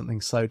finding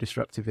something so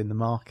disruptive in the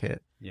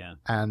market. Yeah.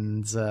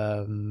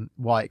 And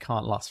why it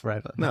can't last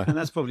forever. No, and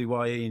that's probably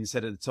why Ian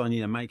said at the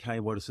time, make hay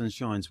while the sun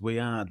shines. We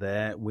are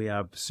there. We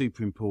are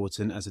super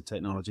important as a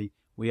technology.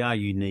 We are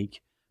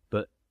unique.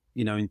 But,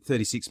 in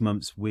 36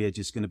 months, we're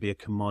just going to be a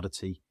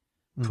commodity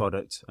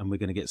product, and we're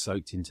going to get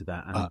soaked into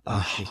that.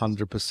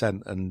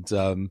 100%.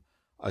 And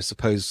I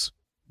suppose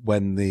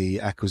when the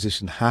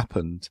acquisition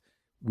happened,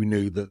 we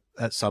knew that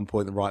at some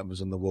point the writing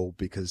was on the wall,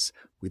 because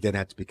we then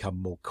had to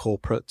become more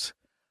corporate.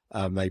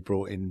 They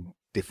brought in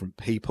different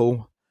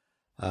people.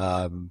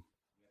 HR,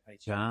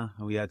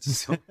 we had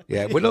to.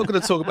 Yeah, we're not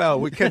going to talk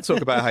about. We can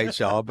talk about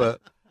HR, but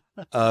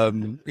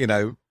Adrian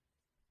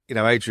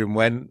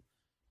went,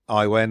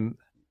 I went.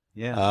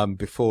 Yeah.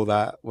 Before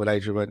that, when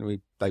Adrian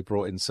went, they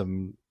brought in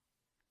some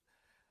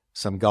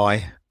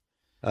guy.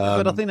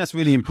 But I think that's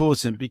really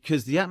important,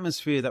 because the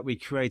atmosphere that we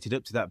created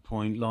up to that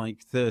point,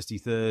 like Thirsty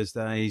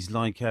Thursdays,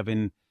 like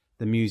having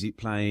the music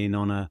playing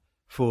on a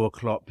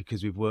 4:00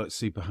 because we've worked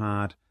super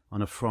hard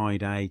on a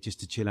Friday just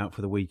to chill out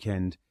for the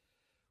weekend.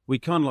 We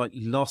kind of like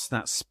lost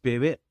that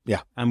spirit.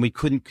 Yeah. And we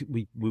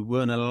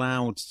weren't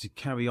allowed to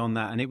carry on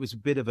that. And it was a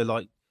bit of a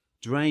like,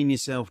 drain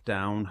yourself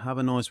down, have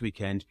a nice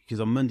weekend,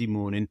 because on Monday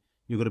morning,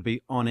 you've got to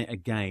be on it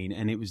again.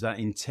 And it was that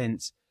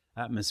intense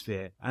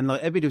atmosphere. And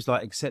like everybody was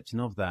like accepting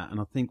of that. And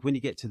I think when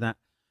you get to that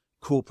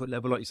corporate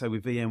level, like you say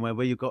with VMware,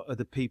 where you've got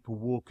other people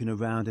walking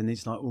around and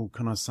it's like, oh,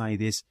 can I say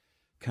this?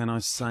 Can I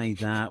say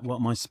that? What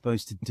am I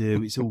supposed to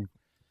do? It's all...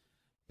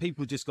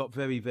 People just got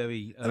very,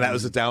 very... and that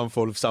was the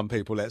downfall of some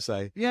people, let's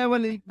say. Yeah,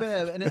 well,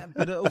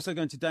 but also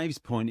going to Dave's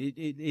point,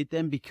 it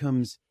then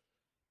becomes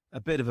a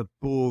bit of a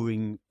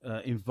boring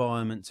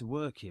environment to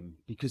work in,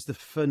 because the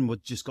fun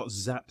just got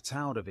zapped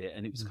out of it,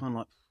 and it was kind of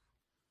like,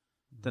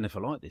 I don't know if I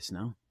like this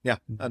now. Yeah,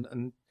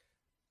 and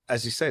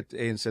as you said,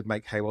 Ian said,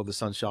 make hay while the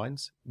sun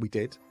shines. We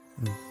did.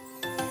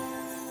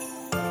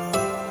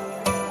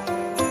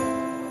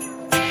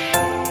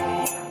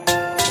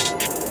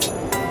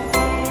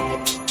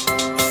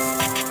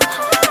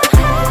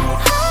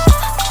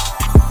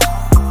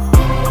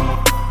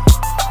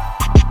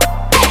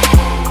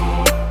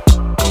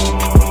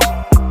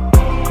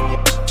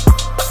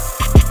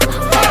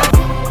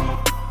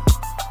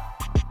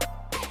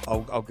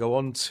 I'll go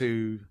on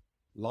to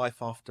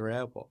life after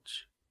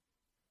AirWatch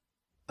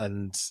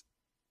and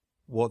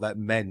what that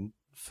meant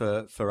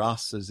for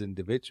us as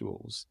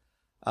individuals.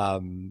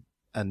 And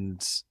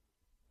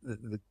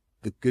the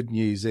good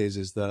news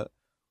is that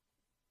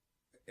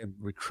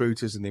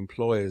recruiters and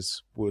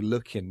employers were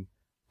looking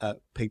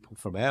at people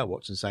from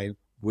AirWatch and saying,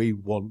 we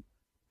want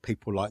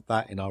people like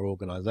that in our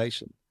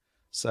organization.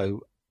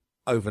 So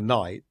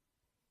overnight,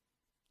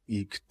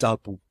 you could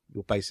double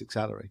your basic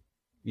salary.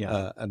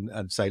 Yeah.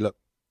 And say, look,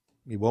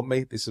 you want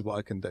me? This is what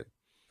I can do.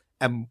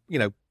 And,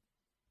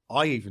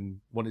 I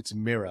even wanted to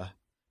mirror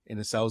in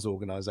a sales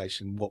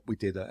organization what we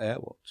did at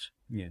AirWatch.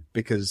 Yeah.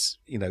 Because,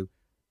 we're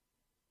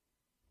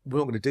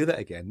not going to do that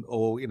again.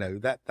 Or,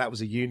 that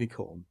was a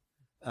unicorn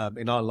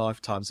in our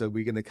lifetime. So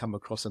we're going to come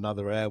across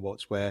another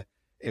AirWatch where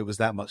it was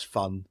that much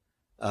fun.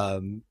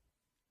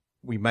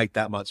 We made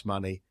that much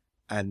money,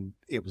 and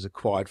it was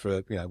acquired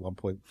for,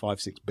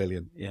 1.56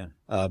 billion. Yeah.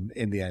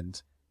 In the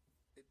end.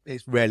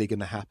 It's rarely going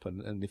to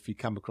happen. And if you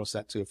come across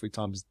that 2 or 3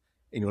 times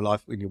in your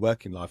life, in your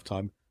working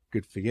lifetime,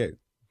 good for you.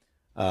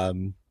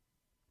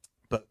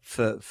 But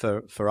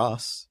for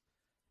us,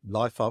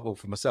 for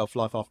myself,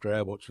 life after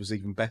AirWatch was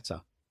even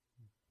better.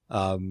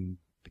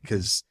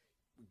 Because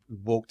we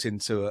walked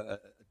into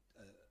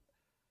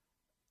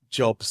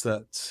jobs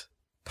that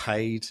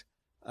paid,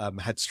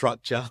 had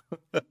structure,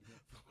 for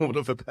want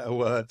of a better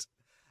word.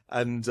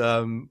 And,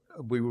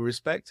 we were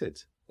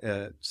respected.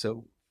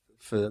 So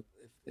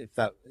if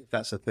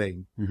that's a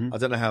thing, I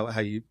don't know how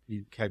you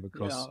came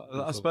across.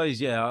 Yeah, I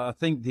suppose, I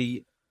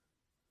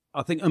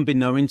think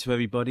unbeknown to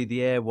everybody, the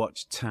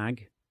AirWatch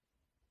tag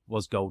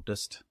was gold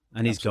dust,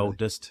 and is gold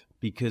dust,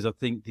 because I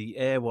think the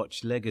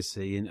AirWatch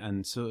legacy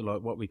and sort of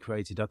like what we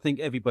created, I think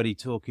everybody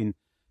talking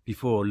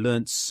before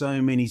learnt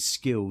so many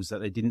skills that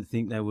they didn't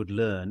think they would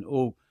learn,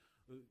 or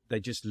they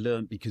just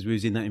learnt because we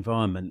was in that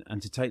environment,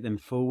 and to take them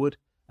forward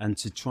and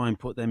to try and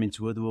put them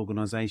into other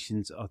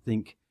organisations, I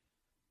think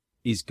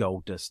is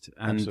gold dust.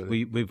 And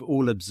we've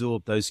all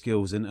absorbed those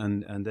skills,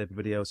 and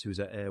everybody else who was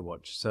at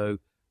AirWatch. So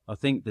I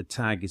think the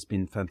tag has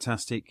been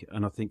fantastic,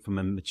 and I think from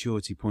a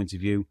maturity point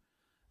of view,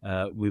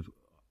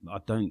 I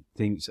don't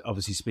think,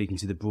 obviously speaking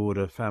to the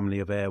broader family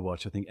of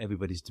AirWatch, I think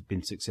everybody's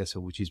been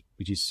successful, which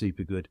is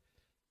super good.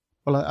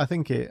 Well, I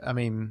think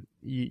going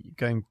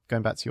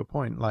back to your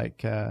point,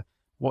 like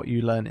what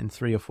you learn in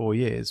 3 or 4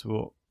 years,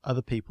 what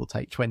other people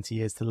take 20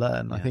 years to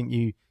learn. Yeah. I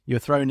think you're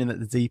thrown in at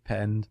the deep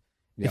end.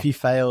 Yeah. If you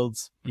failed,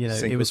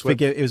 it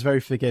was very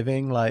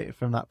forgiving, like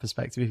from that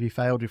perspective. If you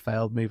failed,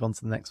 move on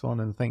to the next one.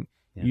 And I think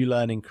you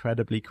learn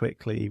incredibly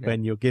quickly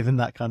when you're given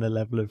that kind of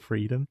level of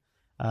freedom.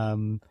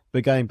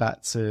 But going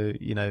back to,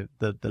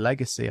 the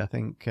legacy, I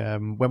think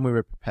when we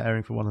were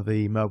preparing for one of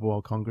the Mobile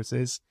World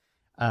Congresses,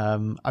 I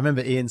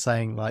remember Ian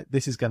saying, like,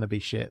 this is going to be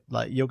shit.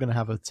 Like, you're going to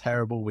have a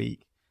terrible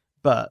week,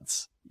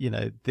 but,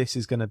 this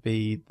is going to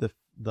be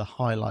the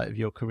highlight of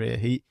your career.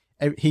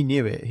 He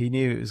knew it. He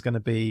knew it was going to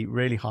be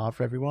really hard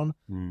for everyone,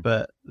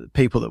 but the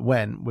people that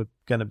went were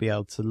going to be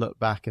able to look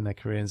back in their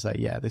career and say,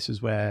 yeah, this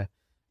is where,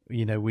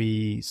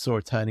 we saw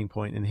a turning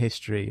point in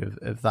history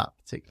of that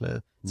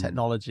particular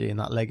technology and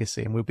that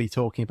legacy. And we'll be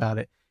talking about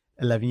it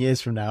 11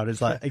 years from now. And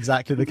it's like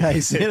exactly the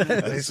case.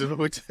 This is what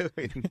we're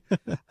doing.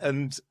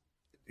 And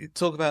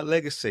talk about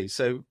legacy.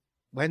 So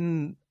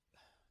when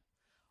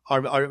I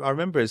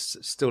remember it's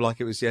still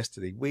like it was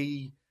yesterday,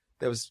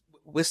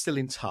 we're still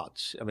in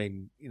touch. I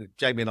mean,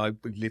 Jamie and I,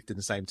 we lived in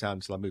the same town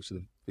until I moved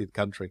to the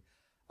country.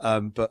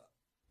 But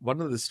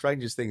one of the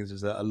strangest things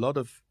is that a lot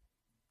of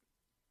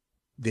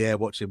the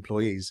AirWatch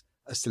employees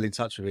are still in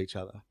touch with each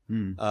other,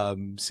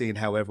 seeing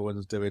how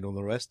everyone's doing, all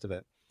the rest of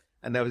it.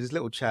 And there was this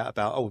little chat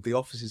about, the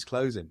office is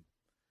closing.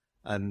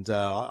 And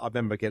I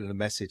remember getting a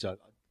message, I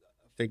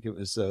think it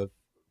was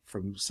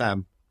from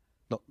Sam,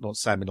 not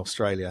Sam in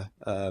Australia,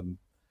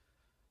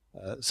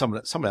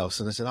 someone else.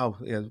 And they said,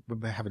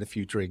 we're having a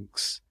few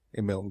drinks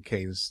in Milton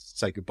Keynes,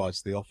 say goodbye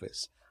to the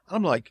office. And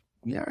I'm like,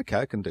 yeah, okay,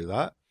 I can do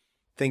that.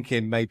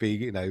 Thinking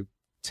maybe,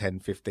 10,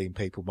 15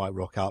 people might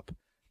rock up.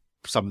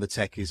 Some of the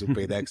techies will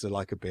be there because they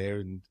like a beer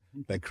and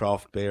their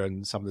craft beer,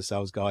 and some of the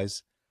sales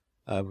guys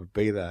would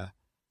be there.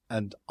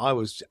 And I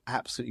was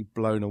absolutely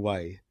blown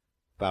away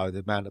by the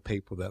amount of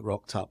people that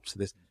rocked up to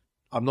this.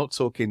 I'm not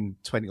talking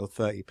 20 or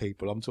 30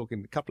 people. I'm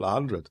talking a couple of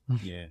hundred.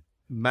 Yeah.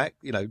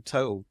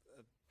 Total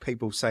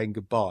people saying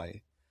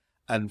goodbye,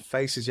 and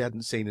faces you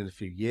hadn't seen in a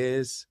few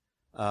years.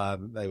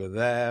 They were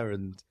there,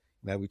 and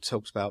we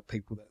talked about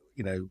people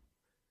that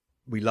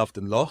we loved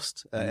and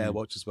lost at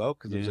AirWatch as well,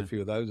 because there was a few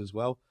of those as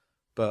well.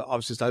 But I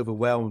was just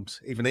overwhelmed.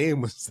 Even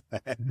Ian was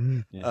there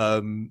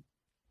to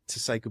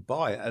say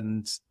goodbye,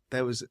 and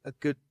there was a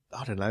good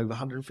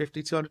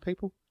 150, 200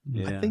 people.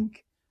 Yeah. I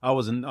think I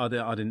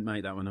didn't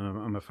make that one,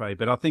 I'm afraid.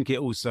 But I think it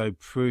also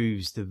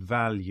proves the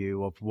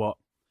value of what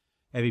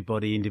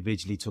everybody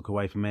individually took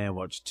away from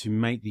AirWatch, to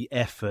make the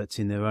effort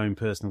in their own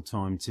personal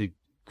time to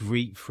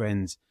greet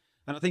friends.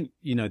 And I think,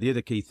 the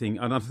other key thing,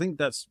 and I think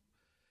that's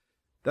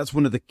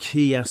one of the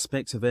key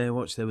aspects of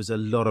AirWatch. There was a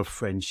lot of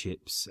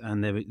friendships,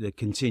 and there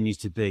continues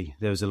to be.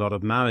 There was a lot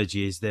of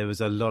marriages. There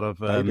was a lot of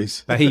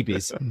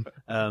babies.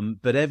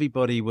 But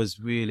everybody was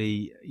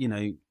really,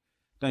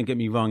 don't get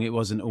me wrong, it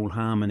wasn't all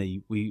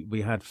harmony.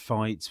 We had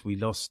fights. We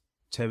lost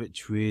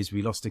territories.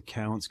 We lost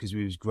accounts because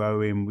we was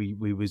growing.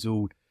 We was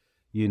all,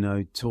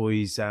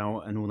 toys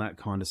out and all that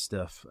kind of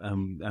stuff.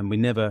 And we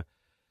never,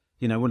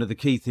 one of the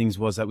key things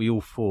was that we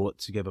all fought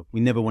together. We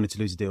never wanted to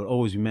lose a deal.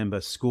 Always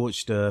remember,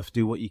 scorched earth,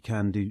 do what you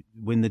can do,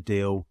 win the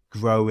deal,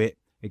 grow it,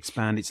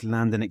 expand, it's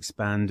land and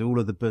expand, all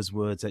of the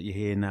buzzwords that you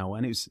hear now.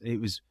 And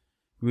it was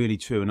really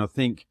true. And I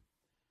think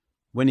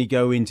when you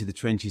go into the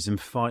trenches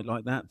and fight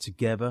like that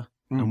together,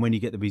 and when you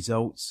get the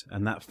results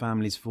and that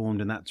family's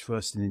formed and that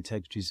trust and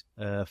integrity's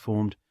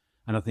formed,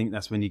 and I think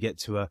that's when you get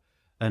to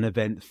an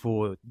event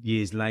 4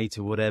 years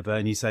later, whatever,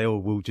 and you say,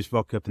 we'll just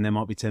rock up and there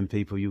might be 10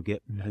 people, you'll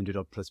get 100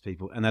 odd plus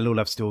people, and they'll all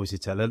have stories to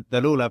tell.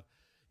 They'll all have,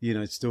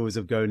 stories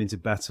of going into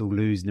battle,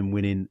 losing and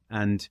winning,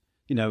 and,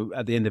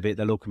 at the end of it,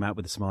 they'll all come out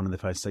with a smile on their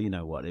face, so you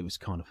know what, it was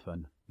kind of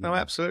fun. No,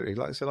 absolutely.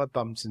 Like I said, I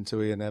bumped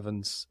into Ian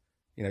Evans,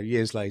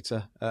 years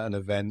later at an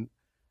event,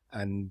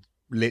 and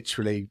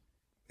literally,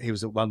 he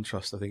was at One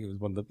Trust. I think he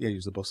was he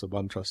was the boss of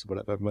One Trust or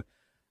whatever.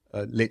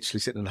 Literally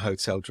sitting in a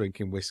hotel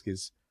drinking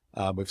whiskies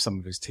with some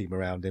of his team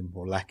around him,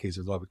 or lackeys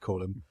as I would call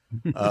them.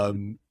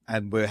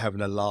 And we're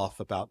having a laugh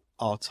about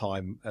our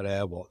time at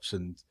AirWatch.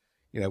 And,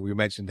 we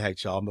mentioned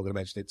HR. I'm not going to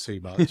mention it too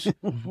much.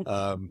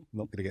 I'm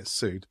not going to get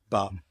sued.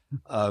 But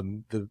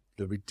the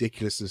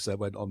ridiculousness that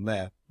went on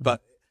there.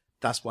 But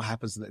that's what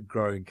happens in a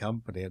growing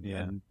company.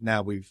 And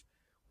now we've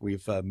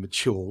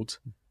matured.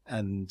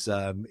 And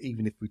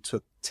even if we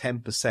took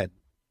 10%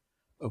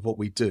 of what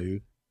we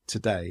do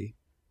today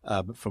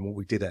from what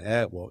we did at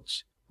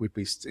AirWatch,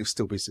 we'd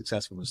still be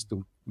successful and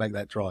still make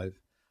that drive.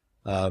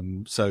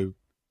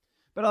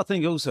 But I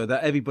think also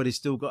that everybody's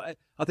still got.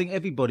 I think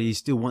everybody is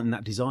still wanting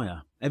that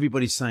desire.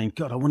 Everybody's saying,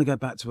 "God, I want to go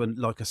back to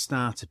a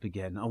startup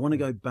again. I want to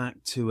go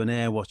back to an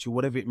AirWatch or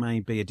whatever it may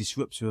be, a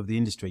disruptor of the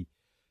industry,"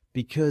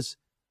 because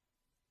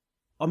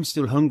I'm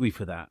still hungry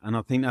for that. And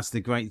I think that's the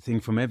great thing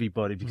from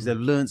everybody, because they've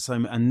learned so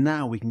much, and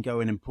now we can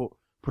go in and put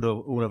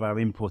all of our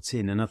input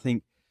in. And I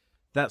think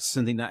that's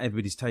something that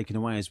everybody's taken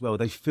away as well.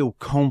 They feel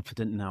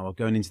confident now of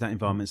going into that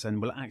environment,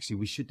 saying, "Well, actually,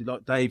 we should do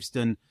like Dave's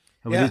done."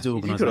 Yeah,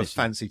 you've got a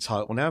fancy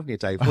title now, haven't you,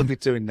 Dave? What are we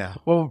doing now?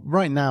 Well,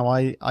 right now,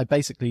 I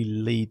basically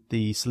lead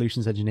the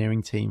solutions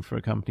engineering team for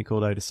a company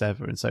called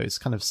Odaseva, and so it's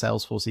kind of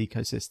Salesforce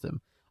ecosystem.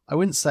 I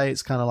wouldn't say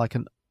it's kind of like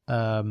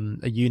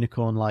a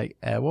unicorn like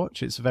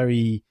AirWatch. It's a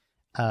very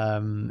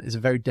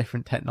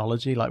different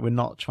technology. Like, we're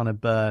not trying to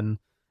burn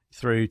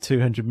through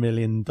 $200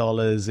 million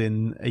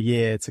in a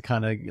year to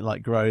kind of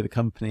like grow the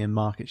company and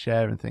market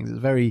share and things. It's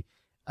very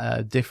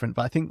different,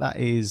 but I think that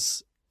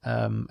is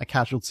a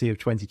casualty of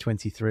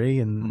 2023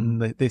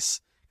 and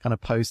this kind of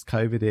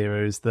post-COVID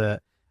era, is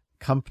that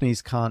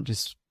companies can't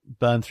just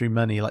burn through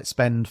money, like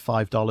spend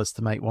 $5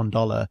 to make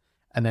 $1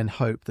 and then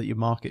hope that your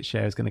market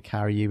share is going to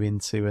carry you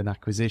into an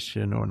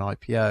acquisition or an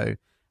IPO.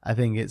 I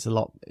think it's a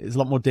lot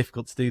more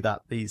difficult to do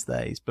that these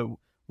days. But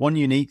one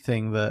unique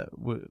thing that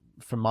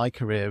from my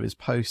career is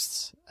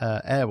post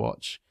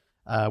AirWatch,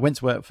 went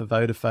to work for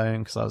Vodafone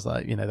because I was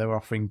like, they were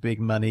offering big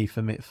money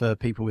for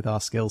people with our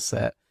skill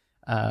set.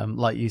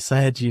 Like you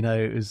said,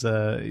 it was,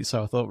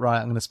 so I thought, right,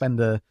 I'm going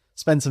to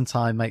spend some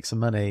time, make some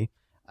money.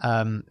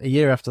 A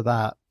year after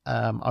that,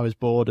 I was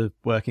bored of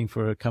working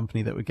for a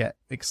company that would get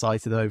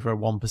excited over a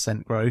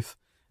 1% growth.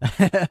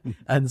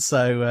 And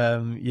so,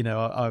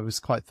 I was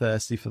quite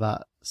thirsty for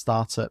that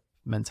startup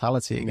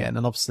mentality again.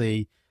 And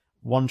obviously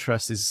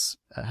OneTrust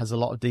has a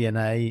lot of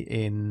DNA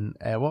in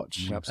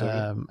AirWatch.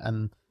 Absolutely.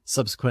 And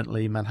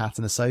subsequently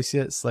Manhattan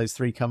Associates. Those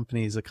three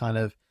companies are kind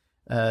of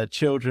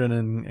children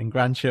and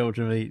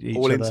grandchildren of each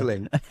all other.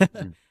 interlinked.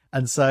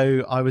 And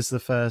so I was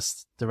the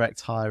first direct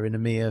hire in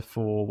EMEA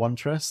for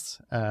OneTrust,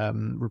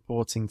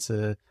 reporting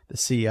to the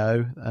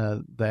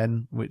CEO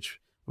then, which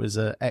was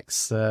an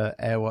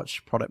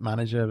ex-AirWatch product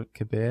manager,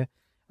 Kabir.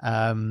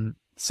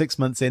 6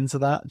 months into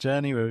that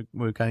journey, we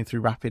were going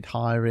through rapid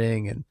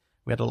hiring, and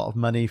we had a lot of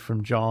money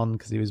from John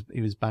because he was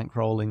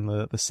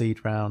bankrolling the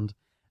seed round.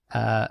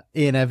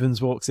 Ian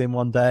Evans walks in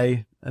one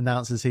day,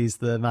 announces he's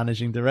the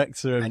managing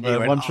director of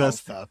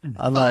OneTrust.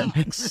 I'm like,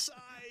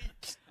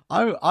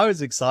 I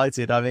was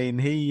excited. I mean,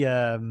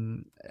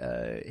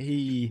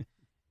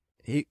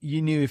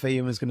 you knew if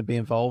Ian was going to be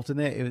involved in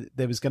it,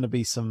 there was going to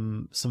be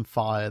some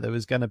fire. There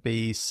was going to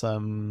be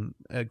some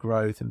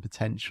growth and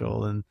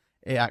potential, and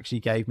it actually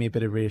gave me a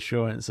bit of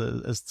reassurance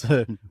as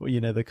to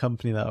the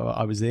company that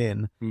I was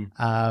in.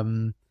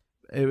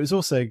 It was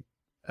also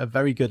a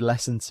very good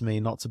lesson to me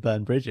not to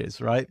burn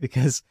bridges, right?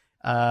 Because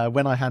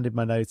when I handed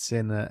my notes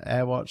in at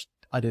AirWatch,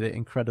 I did it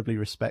incredibly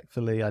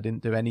respectfully. I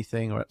didn't do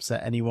anything or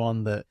upset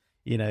anyone that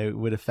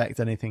would affect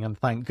anything, and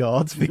thank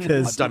God,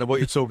 because I don't know what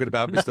you're talking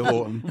about, Mr.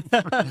 Horton.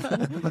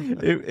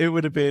 it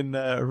would have been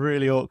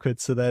really awkward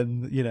to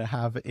then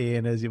have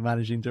Ian as your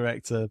managing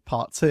director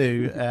part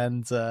 2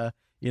 and to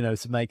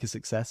make a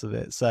success of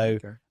it. So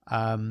Okay.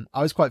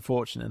 I was quite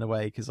fortunate in a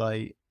way, because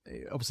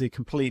obviously a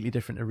completely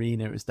different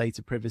arena. It was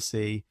data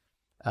privacy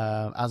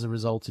as a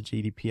result of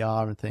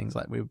GDPR and things.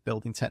 Like, we were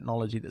building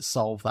technology that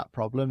solved that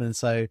problem, and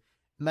so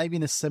maybe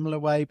in a similar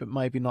way, but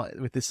maybe not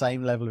with the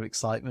same level of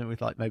excitement with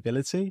like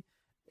mobility.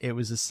 It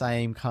was the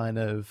same kind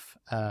of,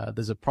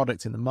 there's a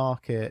product in the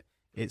market.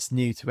 It's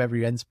new to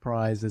every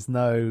enterprise. There's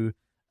no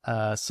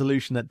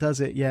solution that does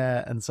it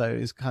yet. And so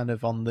it's kind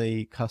of on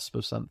the cusp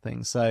of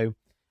something. So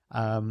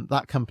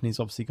that company's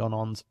obviously gone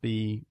on to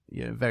be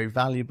very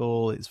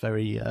valuable. It's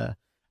very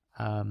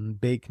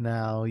big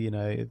now.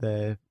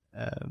 They've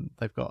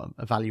got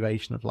a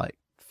valuation of like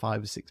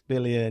 5 or 6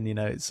 billion.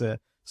 It's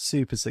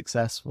super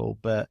successul.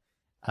 But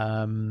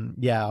I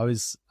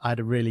had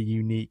a really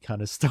unique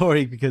kind of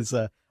story, because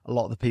a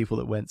lot of the people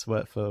that went to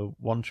work for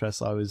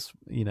OneTrust,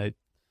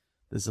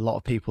 there's a lot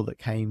of people that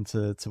came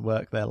to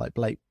work there, like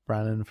Blake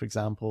Brannon, for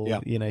example.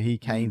 Yeah. He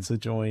came to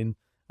join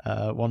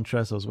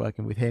OneTrust. I was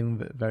working with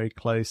him very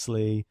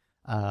closely.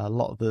 A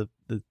lot of the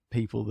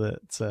people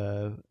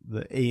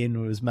that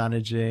Ian was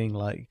managing,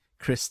 like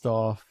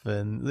Christoph,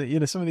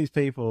 and some of these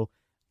people,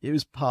 it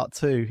was part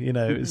 2.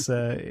 It was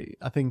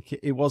I think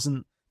it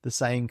wasn't the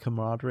same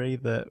camaraderie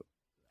that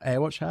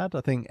AirWatch had.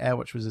 I think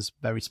AirWatch was a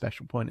very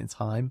special point in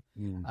time.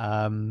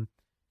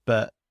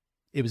 But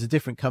it was a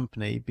different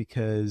company,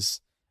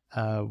 because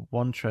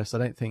OneTrust, I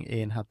don't think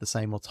Ian had the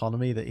same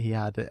autonomy that he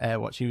had at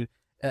AirWatch.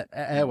 At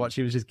AirWatch,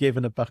 he was just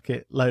given a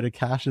bucket load of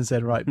cash and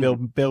said, right,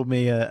 build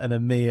me an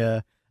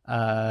EMEA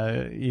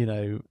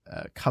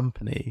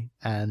company,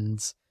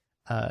 and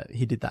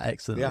he did that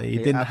excellently. Yeah, he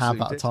didn't have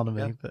that did.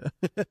 autonomy. Yeah.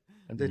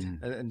 But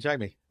And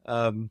Jamie,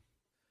 from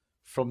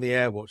the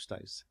AirWatch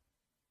days,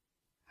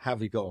 how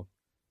have you got on?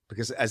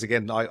 Because, as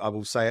again, I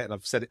will say it, and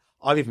I've said it.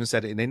 I've even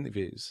said it in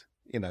interviews.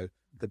 The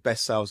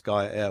best sales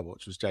guy at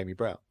AirWatch was Jamie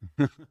Brown.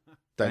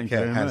 Don't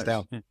care, hands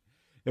down.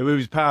 we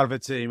was part of a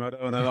team. I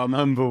don't know. I'm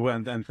humble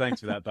and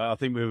thanks for that. But I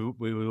think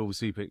we were all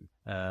super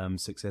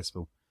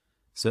successful.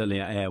 Certainly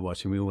at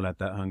AirWatch, and we all had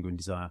that hunger and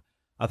desire.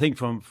 I think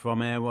from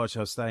AirWatch,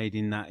 I've stayed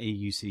in that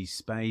EUC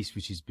space,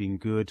 which has been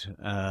good.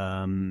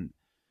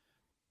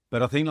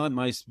 But I think like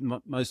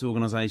most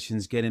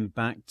organisations, getting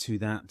back to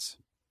that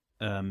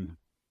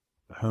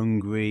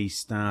hungry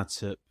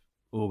startup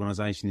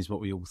organisation is what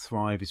we all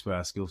thrive. Is where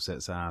our skill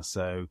sets are.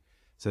 So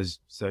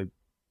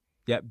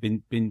yeah,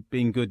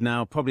 been good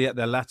now. Probably at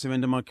the latter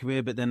end of my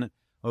career, but then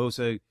I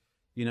also,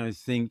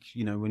 think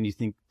when you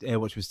think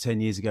AirWatch was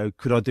 10 years ago,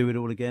 could I do it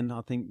all again?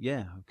 I think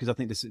yeah, because I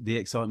think the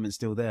excitement's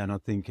still there, and I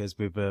think as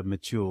we've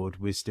matured,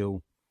 we're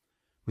still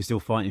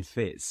fighting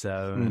fit.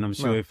 So, and I'm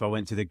sure if I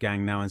went to the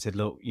gang now and said,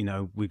 look,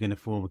 we're going to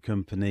form a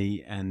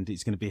company and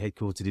it's going to be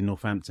headquartered in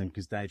Northampton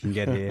because Dave can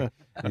get here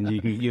and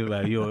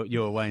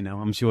you're away now.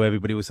 I'm sure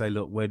everybody will say,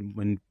 look, where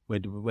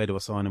do I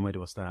sign and where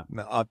do I start?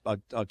 No,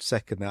 I'd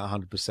second that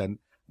 100%.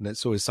 And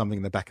it's always something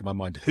in the back of my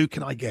mind. Who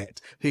can I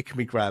get? Who can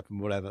we grab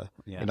and whatever?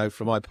 Yeah.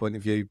 From my point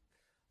of view,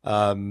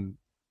 I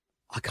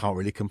can't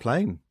really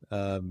complain.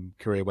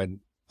 Career went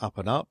up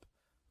and up.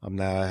 I'm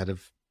now head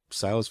of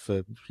sales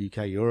for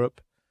UK,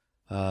 Europe.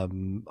 I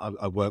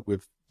work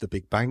with the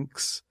big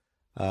banks.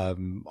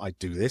 I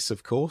do this,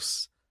 of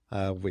course,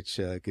 which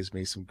gives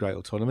me some great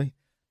autonomy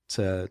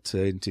to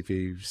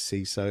interview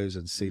CISOs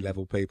and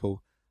C-level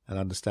people and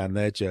understand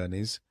their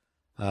journeys.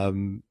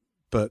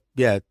 But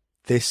yeah,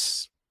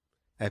 this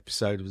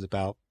episode was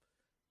about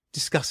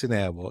discussing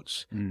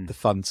AirWatch, the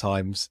fun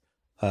times,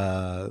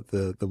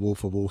 the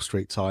Wolf of Wall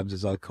Street times,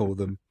 as I call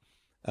them.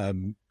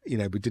 We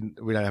don't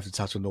have to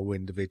touch on all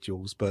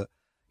individuals, but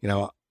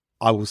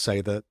I will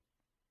say that.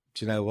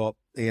 Do you know what?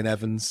 Ian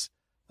Evans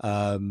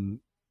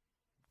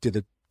did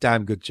a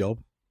damn good job.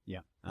 Yeah,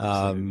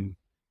 absolutely.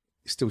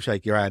 Still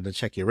shake your hand and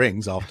check your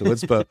rings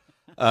afterwards, but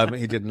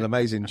he did an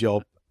amazing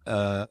job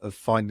of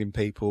finding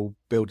people,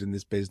 building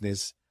this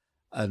business,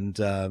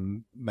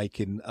 and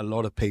making a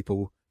lot of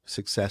people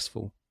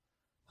successful.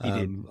 He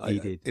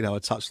did. I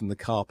touched on the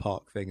car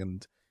park thing,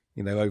 and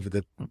over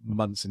the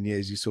months and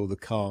years, you saw the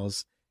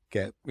cars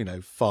get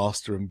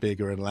faster and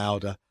bigger and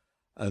louder,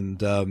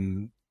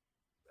 and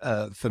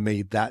for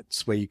me,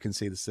 that's where you can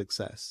see the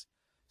success.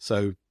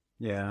 So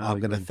yeah, I'm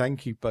going to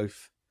thank you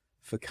both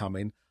for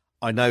coming.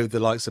 I know the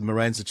likes of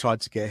Morenza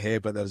tried to get here,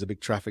 but there was a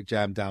big traffic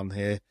jam down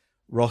here.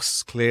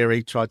 Ross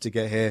Cleary tried to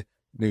get here,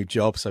 new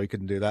job, so he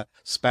couldn't do that.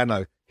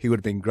 Spano, he would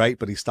have been great,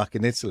 but he's stuck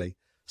in Italy.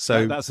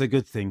 So that's a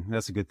good thing.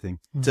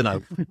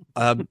 Don't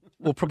know.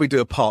 We'll probably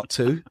do a part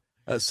 2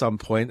 at some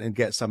point and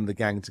get some of the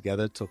gang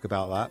together, talk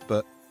about that.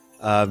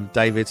 But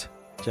David,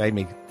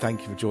 Jamie,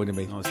 thank you for joining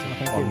me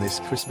on this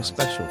Christmas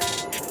special.